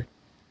was here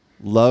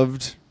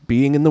loved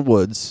being in the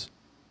woods,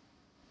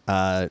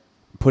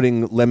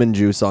 putting lemon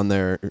juice in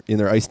their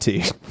iced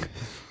tea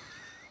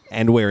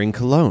and wearing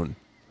cologne.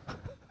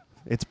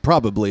 It's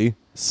probably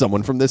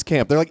someone from this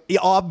camp. They're like, yeah,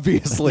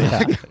 obviously.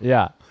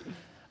 Yeah.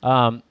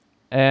 And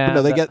But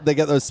no, they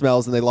get those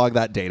smells and they log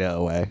that data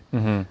away.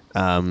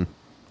 Mm-hmm.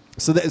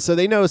 So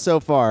they know so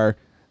far.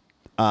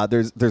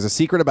 There's a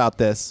secret about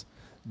this.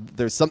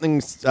 There's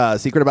something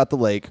secret about the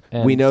lake.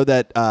 And we know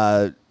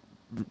that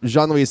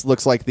Jean-Louis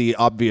looks like the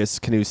obvious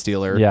canoe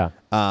stealer. Yeah.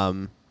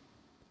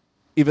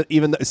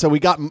 So we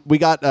got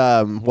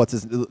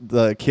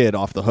the kid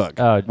off the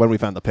hook when we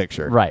found the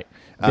picture. Right.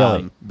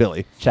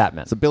 Billy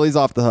Chapman. So Billy's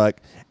off the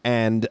hook,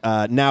 and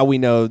now we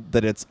know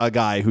that it's a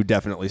guy who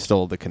definitely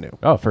stole the canoe.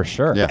 Oh, for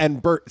sure. Yeah.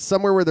 And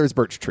somewhere where there's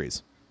birch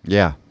trees,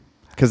 Yeah.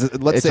 because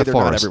let's It's say a they're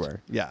not forest.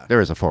 everywhere. Yeah.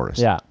 There is a forest.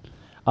 Yeah.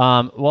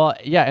 Well,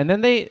 yeah, and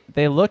then they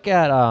look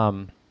at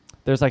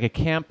there's like a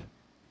camp.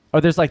 Oh,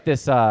 there's like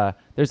this.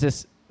 There's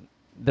this.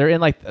 They're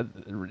in like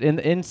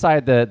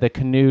inside the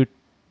canoe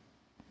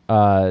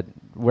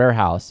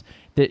warehouse.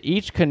 That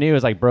each canoe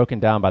is like broken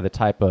down by the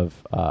type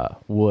of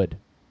wood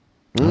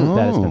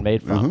that it's been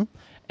made from,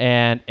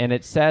 and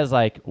it says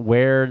like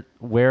where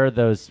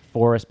those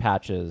forest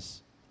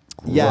patches.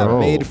 Yeah, Whoa.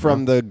 made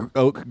from the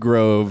oak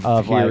grove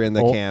Of, here like, in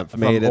the old- camp.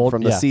 from Made it old-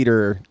 from the yeah.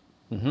 cedar.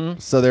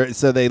 So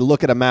they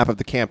look at a map of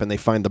the camp and they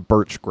find the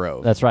birch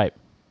grove. That's right,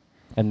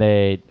 and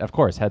they of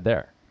course head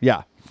there.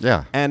 Yeah.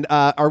 Yeah. And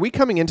are we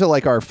coming into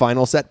like our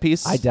final set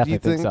piece? I definitely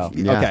do you think so.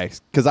 Yeah. Okay,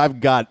 because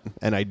I've got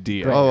an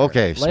idea. Great. Oh,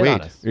 okay. Lay it on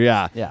Sweet. us.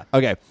 Yeah. Yeah.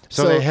 Okay.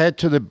 So they head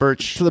to the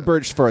birch. to the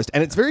birch forest,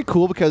 and it's very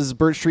cool because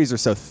birch trees are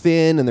so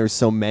thin and there's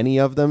so many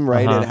of them.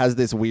 Right. Uh-huh. It has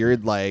this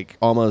weird like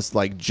almost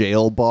like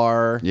jail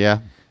bar Yeah.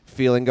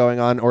 feeling going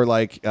on, or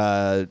like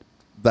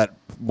that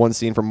one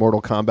scene from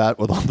Mortal Kombat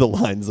with all the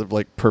lines of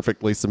like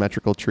perfectly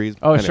symmetrical trees.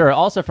 Oh, Anyway. sure.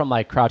 Also from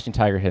like Crouching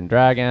Tiger, Hidden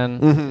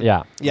Dragon.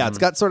 Yeah. Yeah, it's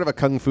got sort of a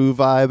kung fu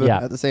vibe Yeah.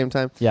 at the same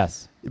time.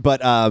 Yes.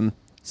 But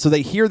so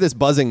they hear this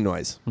buzzing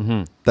noise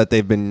that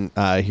they've been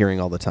hearing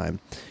all the time,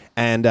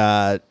 and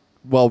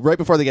well, right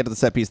before they get to the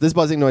set piece, this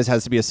buzzing noise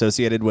has to be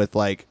associated with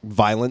like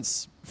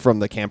violence from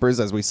the campers,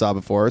 as we saw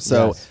before.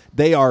 So Yes.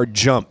 they are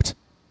jumped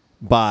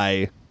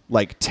by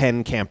like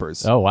 10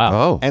 campers. Oh wow.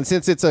 Oh. And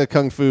since it's a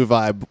kung fu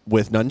vibe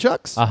with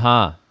nunchucks,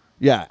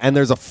 yeah, and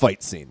there's a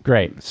fight scene.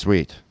 Great.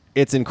 Sweet.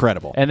 It's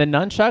incredible. And the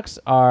nunchucks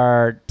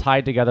are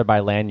tied together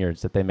by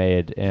lanyards that they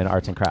made in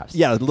arts and crafts.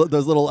 Yeah,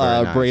 those little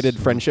Very nice. braided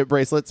friendship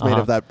bracelets made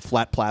Uh-huh. of that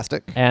flat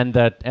plastic. And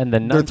the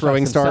nunchucks Their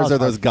throwing stars themselves are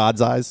those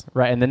God's eyes.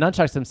 right. And the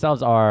nunchucks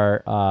themselves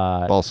are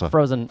Balsa.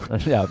 frozen.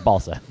 Yeah,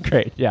 balsa.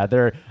 Great. Yeah,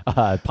 they're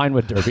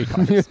Pinewood Derby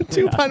cars.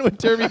 Two Pinewood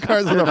Derby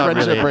cars with a not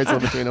friendship really.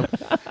 bracelet between them.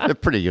 They're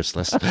pretty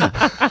useless.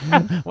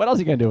 What else are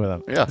you gonna do with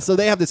them? Yeah. So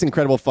they have this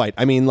incredible fight.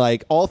 I mean,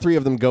 like all three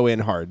of them go in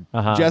hard.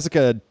 Uh-huh.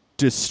 Jessica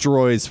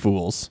destroys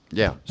fools.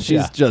 Yeah. She's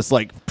Yeah. just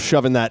like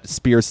shoving that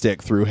spear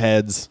stick through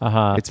heads.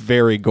 Uh-huh. It's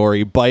very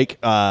gory. Bike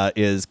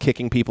is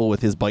kicking people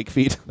with his bike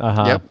feet.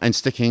 Uh-huh. Yep. And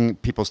sticking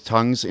people's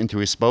tongues into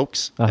his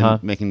spokes Uh-huh.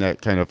 and making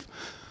that kind of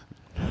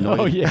noise.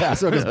 Oh yeah.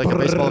 So it goes, like a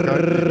baseball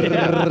card.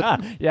 yeah.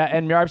 Yeah.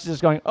 And Miyarps is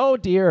just going, oh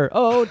dear.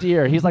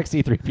 He's like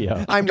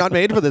C-3PO. I'm not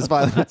made for this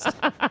violence.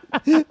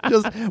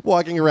 Just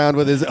walking around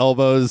with his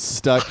elbows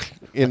stuck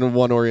in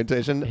one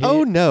orientation.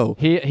 Oh no.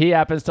 He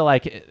happens to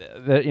like,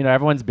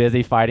 everyone's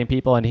busy fighting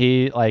people, and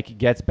he like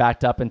gets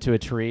backed up into a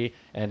tree,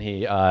 and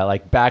he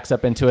like backs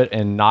up into it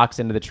and knocks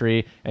into the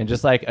tree, and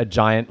just like a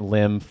giant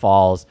limb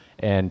falls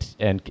and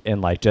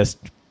like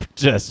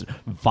just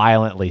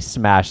violently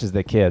smashes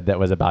the kid that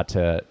was about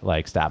to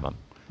like stab him.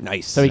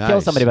 Nice. So he kills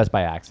Nice. somebody just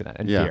by accident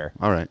and Yeah. fear.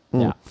 All right.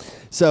 Yeah.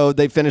 So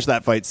they finish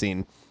that fight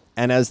scene,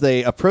 and as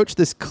they approach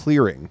this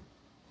clearing,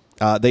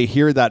 they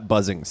hear that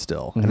buzzing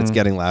still, and it's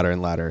getting louder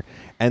and louder.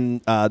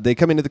 And they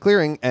come into the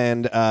clearing,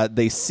 and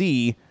they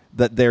see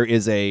that there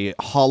is a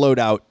hollowed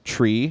out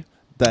tree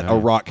that a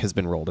rock has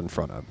been rolled in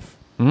front of.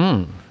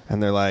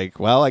 And they're like,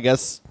 well, I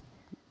guess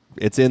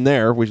it's in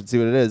there. We should see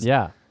what it is.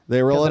 Yeah.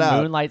 They roll it the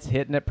out. moonlight's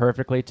hitting it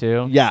perfectly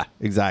too. Yeah,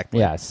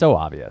 exactly. Yeah, it's so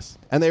obvious.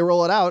 And they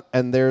roll it out,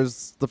 and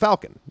there's the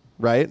falcon,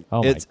 right?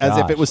 Oh my it's as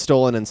if gosh. it was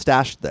stolen and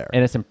stashed there.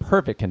 And it's in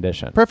perfect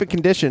condition. Perfect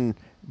condition,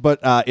 but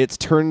it's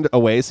turned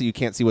away so you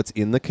can't see what's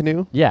in the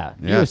canoe. Yeah.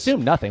 You Yes.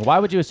 assume nothing. Why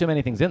would you assume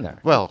anything's in there?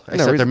 Well,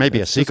 except there may be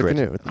a it's just a secret.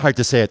 canoe. Hard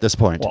to say at this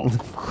point.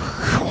 And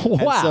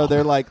Wow. so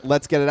they're like,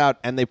 let's get it out.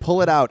 And they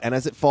pull it out. And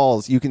as it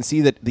falls, you can see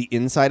that the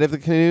inside of the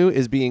canoe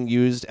is being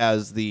used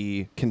as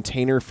the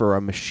container for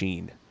a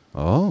machine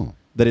Oh.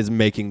 that is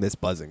making this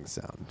buzzing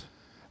sound.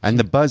 And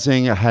the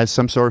buzzing has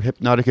some sort of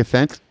hypnotic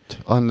effect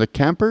on the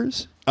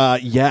campers?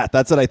 Yeah,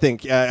 that's what I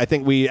think. I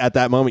think at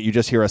that moment, you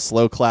just hear a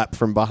slow clap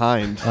from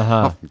behind.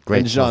 Uh-huh. Great.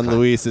 And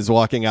Jean-Louis is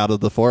walking out of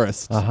the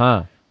forest.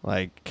 Uh-huh.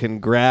 Like,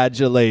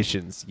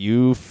 congratulations,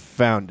 you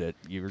found it.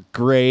 You're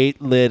great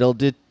little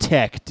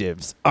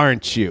detectives,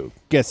 aren't you?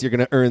 Guess you're going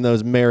to earn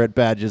those merit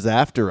badges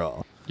after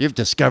all. You've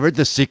discovered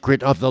the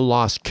secret of the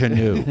lost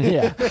canoe.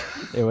 Yeah.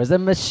 There was a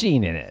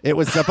machine in it. It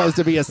was supposed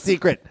to be a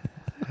secret.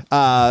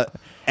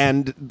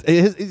 And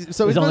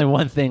so There's only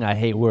one thing I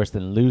hate worse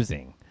than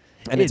losing.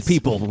 and it's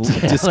people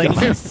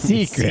discovering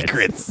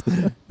secrets.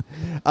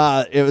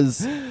 It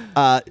was,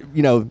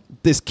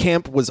 this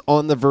camp was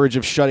on the verge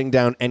of shutting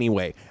down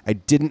anyway. I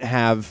didn't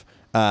have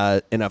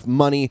enough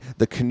money.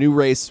 The canoe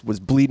race was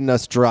bleeding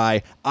us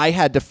dry. I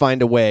had to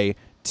find a way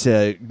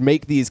to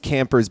make these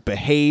campers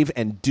behave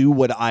and do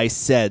what I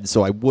said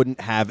so I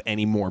wouldn't have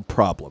any more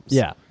problems.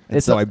 Yeah.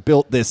 And so I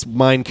built this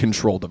mind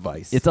control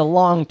device. It's a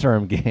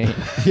long-term game.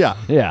 yeah.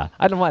 Yeah,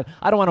 I don't want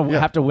to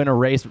have to win a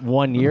race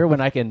 1 year when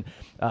I can.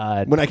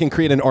 When I can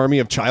create an army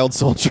of child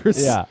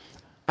soldiers. Yeah,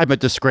 I'm a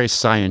disgraced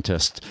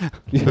scientist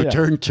who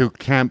turned to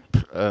camp,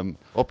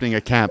 opening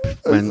a camp.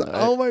 When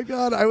Oh my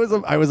God! I was a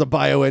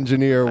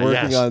bioengineer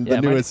working yes. on the Yeah,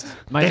 newest.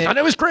 they thought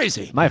it was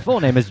crazy. My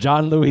full name is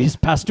John Louis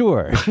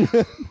Pasteur.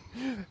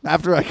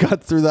 After I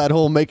got through that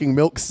whole making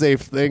milk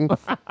safe thing,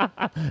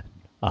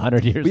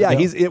 100 years. but yeah,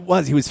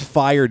 ago. he was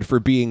fired for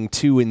being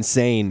too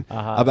insane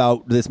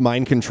about this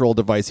mind control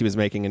device he was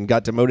making, and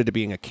got demoted to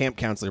being a camp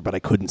counselor. But I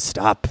couldn't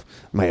stop.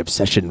 My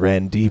obsession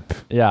ran deep,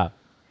 Yeah.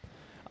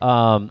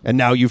 and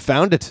now you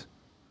found it.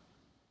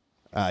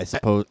 I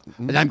suppose.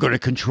 And I'm going to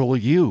control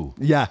you.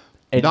 Yeah.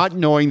 And- Not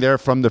knowing they're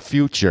from the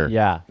future.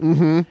 Yeah.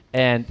 Mm-hmm.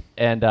 And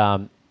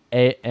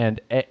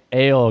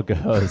Ale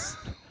goes,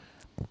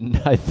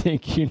 I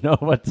think you know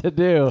what to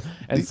do.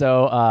 And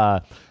so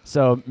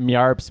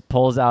Mjarps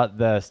pulls out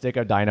the stick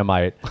of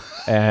dynamite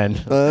and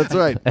That's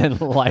right.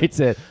 and lights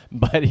it,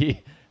 but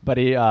he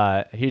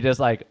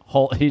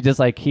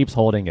just keeps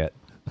holding it.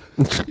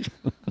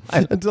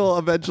 Until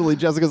eventually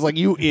Jessica's like,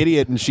 "You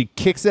idiot," and she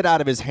kicks it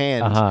out of his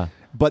hand. Uh-huh.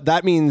 But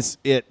that means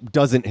it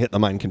doesn't hit the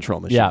mind control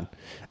machine. Yeah.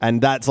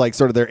 And that's like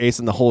sort of their ace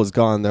in the hole is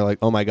gone. They're like,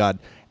 "Oh my God."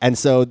 And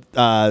so,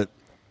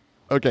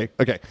 okay.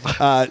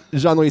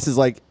 Jean-Louis is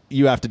like,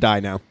 "You have to die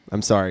now.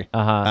 I'm sorry.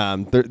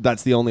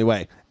 That's the only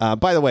way."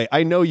 By the way,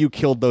 I know you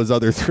killed those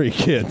other 3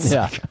 kids.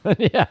 Yeah.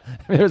 Yeah.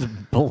 There's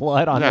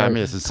blood on Yeah, I their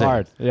mean, it's the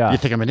card. same. Yeah. You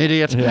think I'm an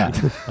idiot? Yeah.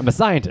 I'm a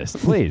scientist.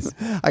 Please.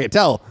 I can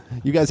tell.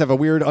 You guys have a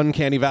weird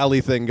uncanny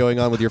valley thing going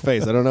on with your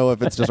face. I don't know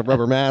if it's just a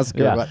rubber mask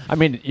or Yeah. what. I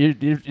mean,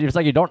 it's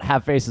like you don't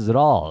have faces at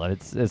all.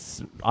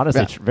 It's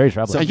honestly Yeah. very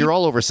troubling. So you're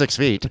all over 6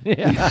 feet.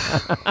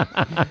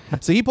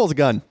 So he pulls a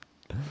gun.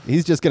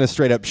 He's just going to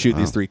straight up shoot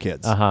these 3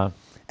 kids.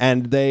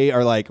 And they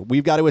are like,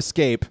 "We've got to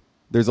escape.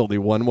 There's only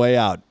one way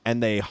out."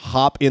 And they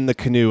hop in the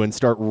canoe and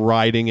start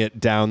riding it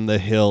down the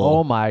hill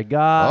Oh my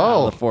God.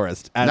 out of the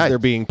forest as Nice. they're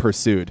being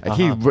pursued.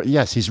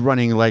 He's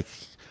running like.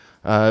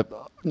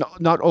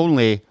 Not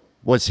only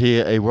was he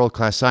a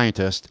world-class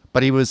scientist,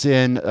 but he was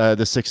in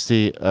the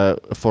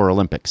 64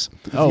 Olympics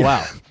Oh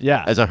wow.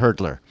 Yeah. as a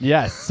hurdler.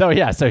 Yes. So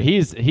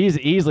he's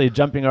easily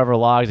jumping over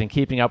logs and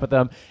keeping up with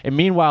them. And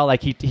meanwhile,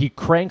 like he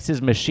cranks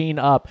his machine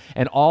up,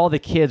 and all the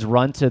kids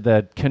run to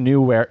the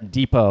canoe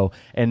depot.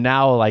 And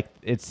now like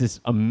it's this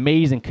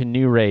amazing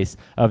canoe race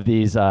of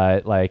these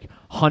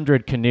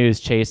 100 canoes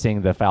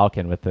chasing the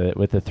Falcon with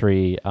the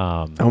 3.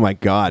 Oh my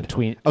God.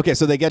 Okay,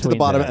 so they get to the between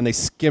bottom the- and they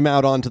skim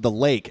out onto the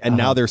lake, and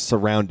now they're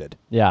surrounded.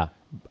 Yeah.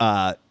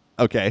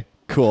 Okay,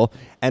 cool.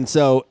 And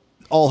so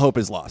all hope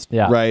is lost.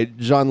 Yeah. Right?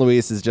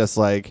 Jean-Louis is just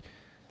like,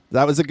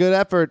 "That was a good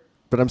effort,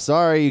 but I'm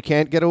sorry, you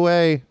can't get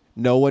away.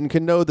 No one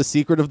can know the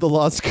secret of the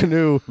lost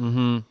canoe.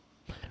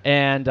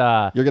 And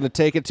You're going to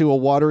take it to a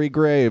watery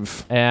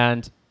grave."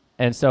 and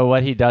so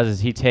what he does is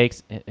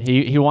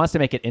he wants to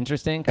make it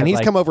interesting. 'cause, And he's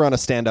like- come over on a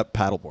stand-up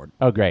paddleboard.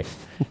 Oh, great.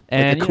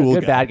 And cool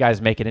good guy. bad guys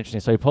make it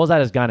interesting. So he pulls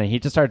out his gun and he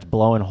just starts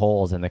blowing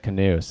holes in the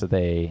canoe so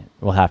they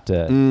will have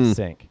to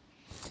sink.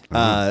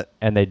 Uh,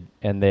 And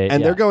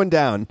they're going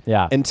down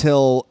Yeah.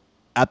 until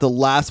at the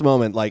last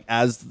moment, like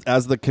as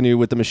the canoe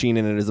with the machine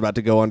in it is about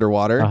to go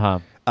underwater,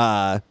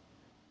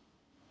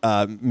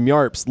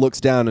 Mjarps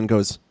looks down and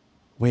goes,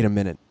 "Wait a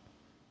minute.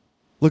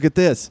 Look at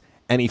this."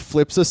 And he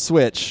flips a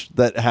switch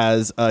that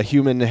has a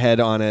human head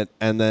on it,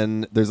 and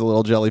then there's a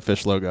little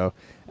jellyfish logo.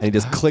 And he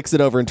just clicks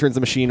it over and turns the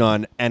machine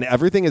on, and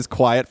everything is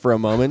quiet for a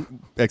moment,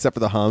 except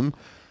for the hum.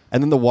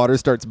 And then the water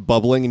starts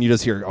bubbling, and you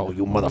just hear, "Oh,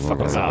 you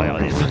motherfuckers!"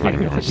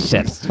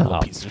 Shit. Oh,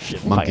 piece of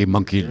shit.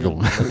 Monkey,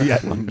 don't, Yeah.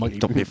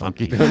 don't be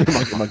funky.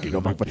 Monkey,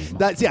 don't be funky.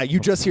 That's you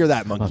just hear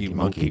that monkey,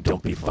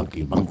 Don't be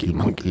funky.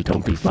 Monkey,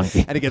 don't be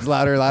funky. and it gets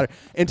louder and louder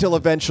until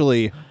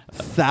eventually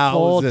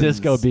Full thousands.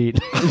 disco beat.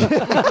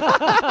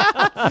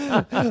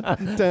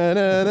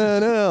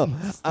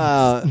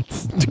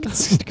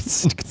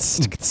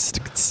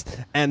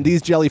 And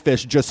these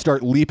jellyfish just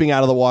start leaping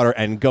out of the water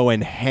and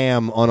going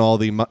ham on all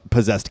the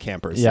possessed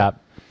campers. Yeah.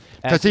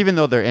 Because even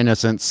though they're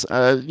innocents,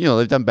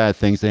 they've done bad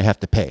things, they have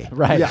to pay.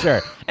 Right, Yeah.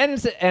 sure. And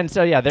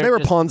so yeah, They were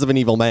just- pawns of an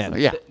evil man.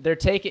 Yeah. They're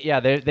taking,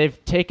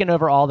 they've taken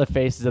over all the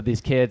faces of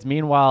these kids.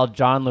 Meanwhile,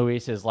 John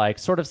Louis is like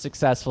sort of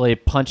successfully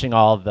punching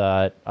all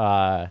the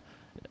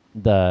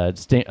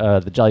jellyfish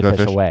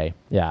Jellyfish. away.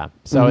 Yeah.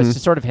 So it's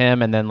just sort of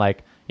him, and then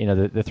like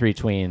the 3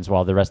 tweens,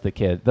 while the rest of the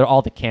kids,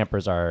 all the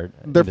campers are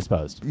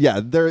indisposed.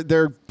 Yeah,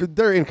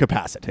 they're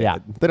incapacitated. Yeah.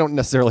 They don't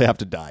necessarily have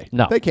to die.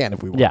 No. They can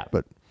if we want. Yeah.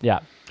 But Yeah.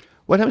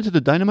 What happened to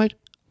the dynamite?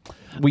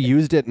 we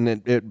used it and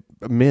it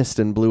missed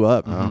and blew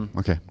up. Oh,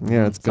 okay.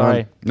 Yeah, it's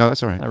Sorry, gone. No,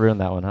 that's all right. I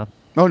ruined that one, huh?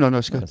 Oh, no,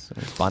 it's good. It's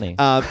funny.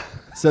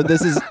 So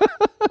this is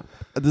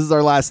this is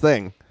our last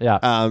thing.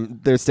 Yeah.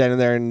 They're standing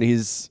there, and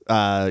he's,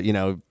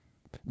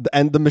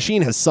 and the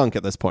machine has sunk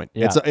at this point.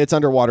 Yeah. It's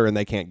underwater, and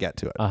they can't get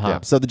to it. Uh-huh.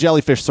 So the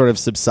jellyfish sort of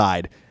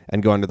subside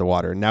and go under the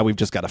water. Now we've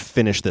just got to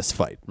finish this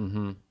fight.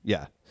 Mm-hmm.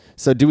 Yeah.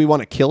 So do we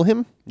want to kill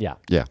him? Yeah.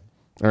 Yeah.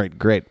 All right,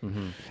 great.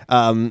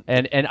 And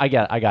I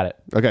got it.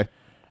 Okay.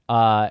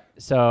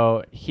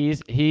 So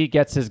he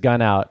gets his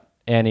gun out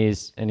and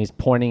he's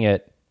pointing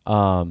it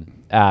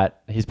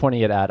at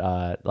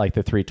like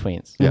the three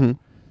tweens. Yeah. Mhm.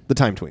 The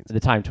time tweens. The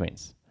time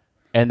tweens.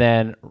 And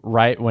then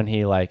right when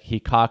he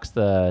cocks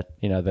the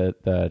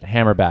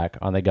hammer back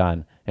on the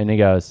gun and he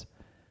goes,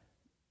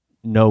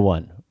 "No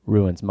one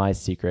ruins my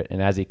secret."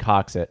 And as he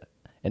cocks it,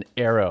 an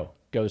arrow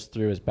goes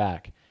through his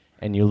back.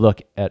 And you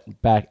look at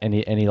back, and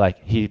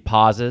he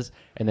pauses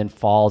and then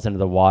falls into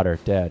the water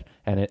dead.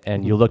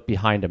 And you look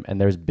behind him, and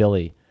there's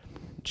Billy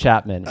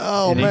Chapman.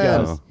 Oh, and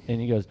man.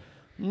 He goes,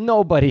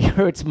 "Nobody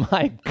hurts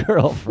my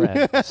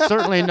girlfriend."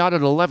 Certainly not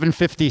at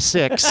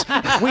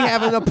 11:56. We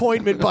have an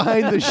appointment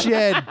behind the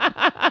shed.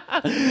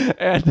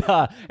 and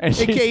Hey,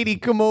 she, Katie,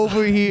 come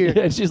over here.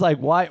 and she's like,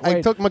 "Why? I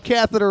Wait, took my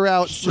catheter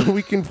out so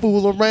we can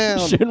fool around.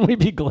 shouldn't we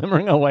be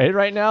glimmering away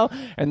right now?"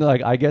 And they're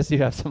like, "I guess you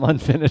have some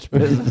unfinished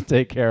business to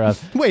take care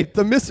of." Wait,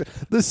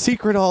 the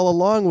secret all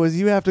along was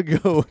you have to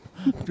go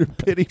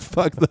pity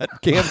fuck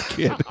that camp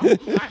kid.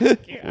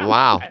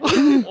 Wow.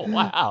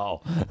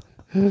 Wow.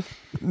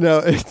 No,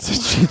 it's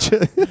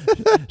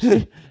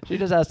She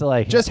just has to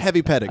like just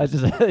heavy petting.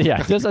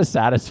 just a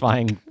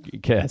satisfying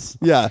kiss.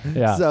 Yeah.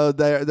 Yeah. So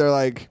they're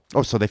like,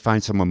 Oh, so they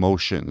find some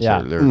emotions.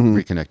 Yeah. They're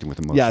reconnecting with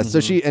emotions. yeah. So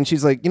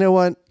she's like, you know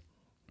what?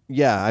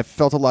 Yeah, I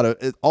felt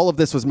all of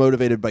this was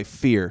motivated by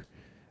fear,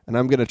 and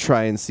I'm gonna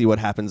try and see what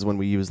happens when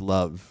we use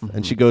love.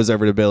 And she goes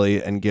over to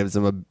Billy and gives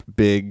him a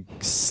big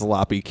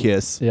sloppy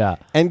kiss. Yeah.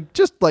 And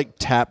just like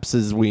taps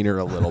his wiener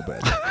a little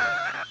bit.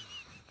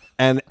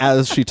 And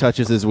as she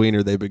touches his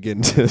wiener, they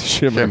begin to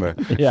shimmer.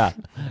 Yeah.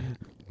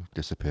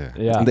 Disappear.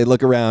 Yeah. And they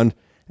look around,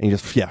 and he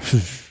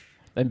just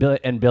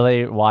And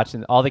Billy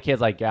watching all the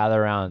kids like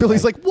gather around.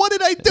 Billy's like, "What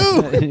did I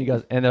do?" and he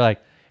goes, and they're like,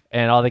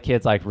 and all the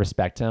kids like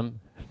respect him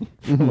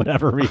for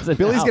whatever reason.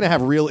 Billy's now. gonna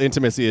have real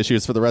intimacy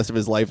issues for the rest of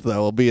his life, though.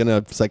 He'll be in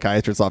a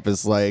psychiatrist's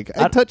office, like,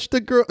 I touched a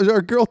girl, or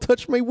a girl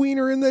touched my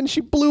wiener, and then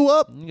she blew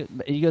up.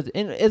 He goes,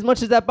 and as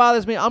much as that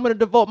bothers me, I'm going to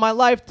devote my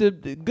life to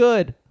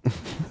good.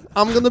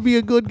 I'm gonna be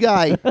a good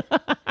guy.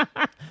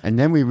 And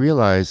then we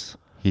realize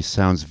he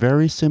sounds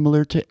very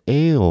similar to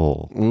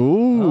Ale.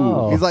 Ooh,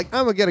 Oh. he's like,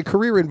 I'm gonna get a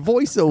career in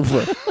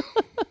voiceover.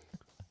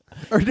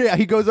 Or yeah,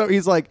 he goes over.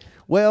 He's like,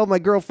 well, my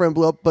girlfriend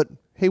blew up, but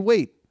hey,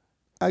 wait,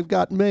 I've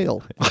got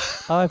mail.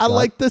 I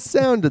like the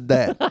sound of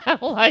that. I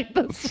like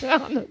the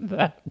sound of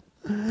that.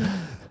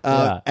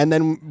 Yeah. And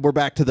then we're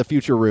back to the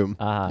future room.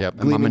 Yep.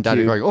 And Gleaming Mom and Dad are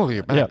cube. going, oh,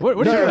 you're back. Yeah. What are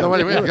you No, doing?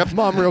 no, wait.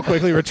 Mom real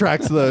quickly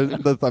retracts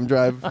the thumb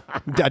drive.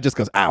 Dad just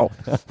goes, ow.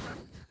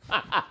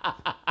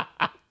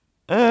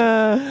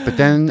 But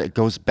then it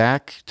goes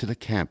back to the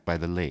camp by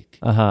the lake.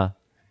 Uh-huh.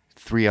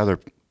 3 other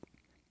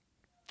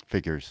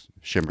figures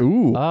shimmer.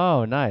 Ooh.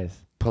 Oh,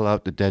 nice. Pull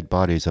out the dead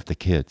bodies of the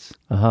kids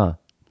Uh-huh.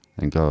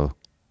 and go,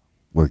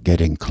 we're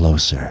getting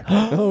closer.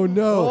 Oh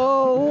no.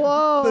 Oh,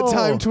 whoa. The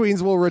time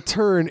tweens will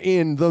return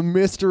in The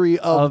Mystery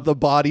of the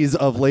Bodies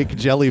of Lake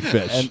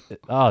Jellyfish.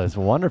 Oh, that's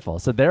wonderful.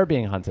 So they're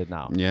being hunted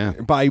now. Yeah.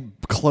 By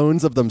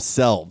clones of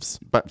themselves.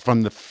 But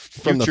from the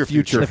the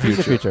future. The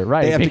future,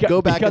 right. They have to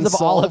go back because and of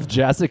all solve- of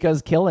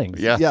Jessica's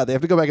killings. Yeah. Yeah, they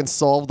have to go back and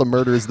solve the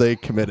murders they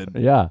committed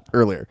Yeah.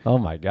 earlier. Oh,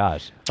 my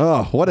gosh.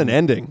 Oh, what an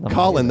ending.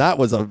 Colin, that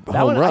was a That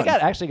home one, run. I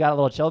actually got a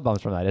little chill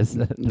bumps from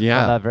that.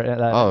 Yeah.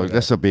 Oh,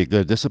 This will be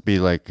good. This will be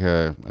like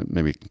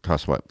maybe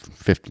cost what,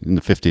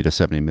 50 to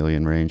 70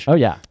 million range. Oh,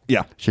 yeah.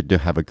 Yeah. Should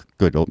have a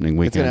good opening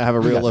weekend. It's going to have a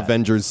real got that.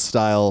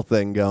 Avengers-style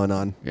thing going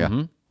on.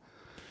 Yeah.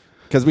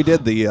 Because we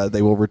did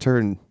they will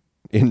return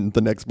in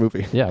the next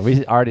movie. Yeah,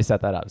 we already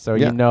set that up. So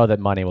Yeah. you know that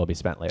money will be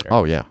spent later.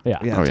 Oh yeah. Yeah.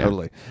 Yeah, Oh, yeah.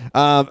 totally.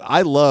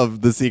 I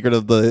love The Secret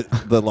of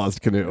the Lost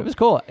It Canoe. was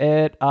cool.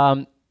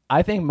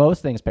 I think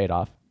most things paid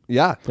off.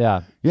 Yeah.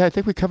 Yeah. Yeah, I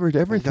think we covered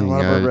everything. lot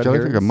of our red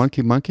Jellyfish,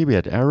 herrings. a monkey. We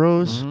had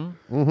arrows.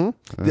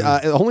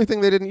 The only thing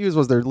they didn't use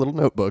was their little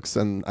notebooks,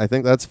 and I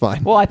think that's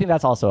fine. Well, I think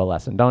that's also a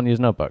lesson. Don't use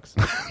notebooks.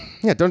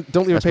 Yeah, don't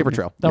leave a paper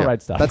trail. Don't Yeah.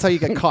 write stuff. That's how you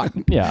get caught.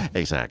 yeah.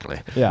 Exactly.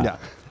 Yeah. Yeah.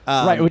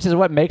 Right, which is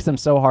what makes them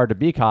so hard to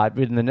be caught.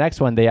 But in the next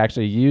one, they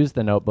actually use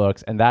the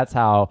notebooks, and that's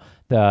how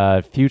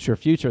the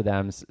future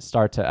thems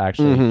start to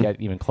actually get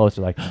even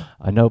closer. Like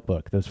a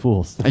notebook, those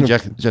fools. And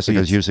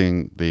Jessica's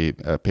using the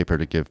paper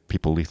to give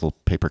people lethal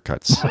paper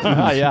cuts.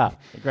 Yeah,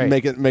 great.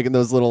 Making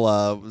those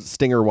little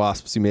stinger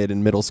wasps you made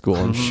in middle school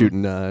and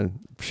shooting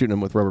them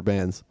with rubber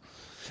bands.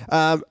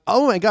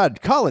 Oh my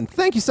God, Colin!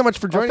 Thank you so much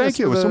for joining thank us.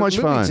 you. For It was the so much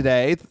movie fun.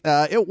 today.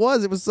 It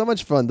was so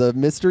much fun. The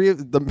mystery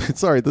of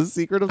the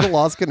Secret of the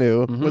Lost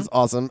Canoe was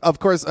awesome. Of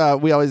course,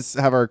 we always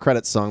have our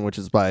credits song, which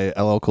is by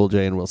LL Cool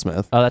J and Will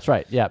Smith. Oh, that's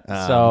right. Yeah.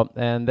 So,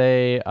 and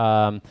they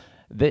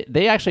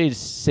actually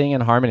sing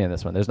in harmony in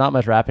this one. There's not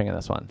much rapping in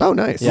this one. Oh,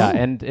 nice. Yeah,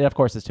 and of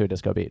course it's to a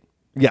disco beat.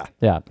 Yeah,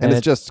 Yeah, and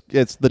and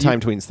it's the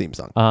Time Tweens theme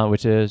song.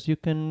 Which is "You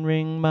Can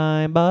Ring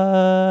My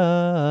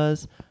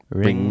Buzz,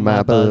 Ring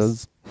my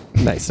buzz.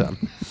 Nice son.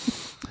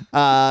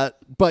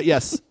 But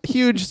yes,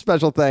 huge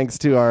special thanks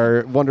to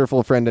our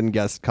wonderful friend and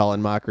guest,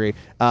 Colin Mockery.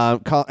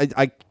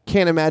 I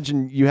can't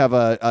imagine you have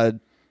a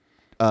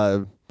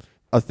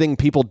thing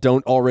people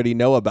don't already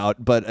know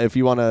about, but if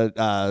you want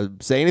to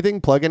say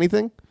anything, plug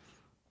anything.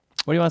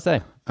 What do you want to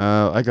say?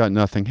 I got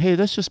nothing. Hey,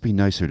 let's just be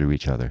nicer to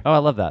each other. Oh, I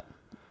love that.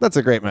 That's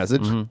a great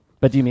message.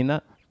 But do you mean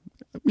that?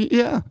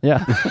 Yeah.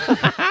 Yeah.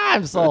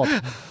 I'm sold.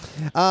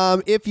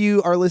 If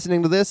you are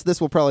listening to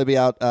this will probably be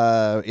out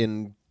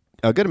in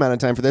a good amount of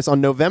time for this. On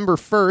November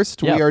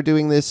 1st, Yep. we are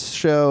doing this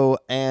show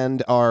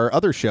and our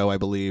other show, I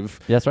believe.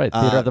 That's right,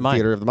 Theater of the Mind.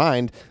 Theater of the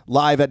Mind,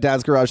 live at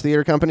Dad's Garage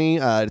Theater Company.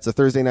 It's a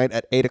Thursday night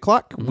at 8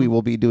 o'clock. We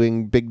will be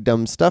doing big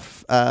dumb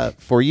stuff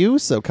for you,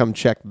 so come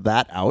check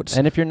that out.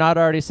 And if you're not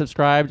already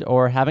subscribed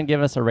or haven't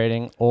given us a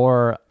rating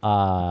or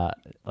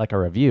like a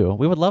review,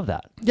 we would love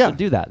that. yeah, So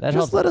do that. That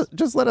helps.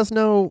 just let us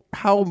know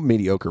how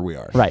mediocre we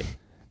are. Right.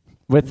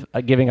 With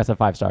giving us a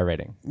 5-star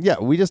rating. Yeah,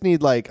 we just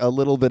need like a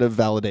little bit of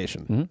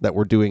validation that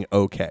we're doing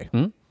okay.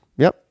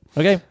 Yep.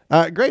 Okay.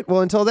 Great.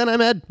 Well, until then,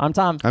 I'm Ed, I'm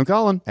Tom. I'm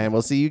Colin. and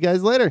we'll see you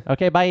guys later.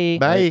 Okay, bye.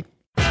 Bye.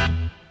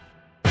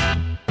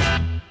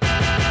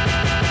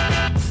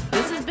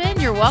 This has been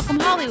Your Welcome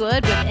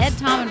Hollywood with Ed,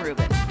 Tom, and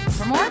Ruben.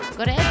 For more,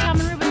 go to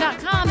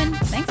edtomandruben.com, and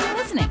thanks for listening.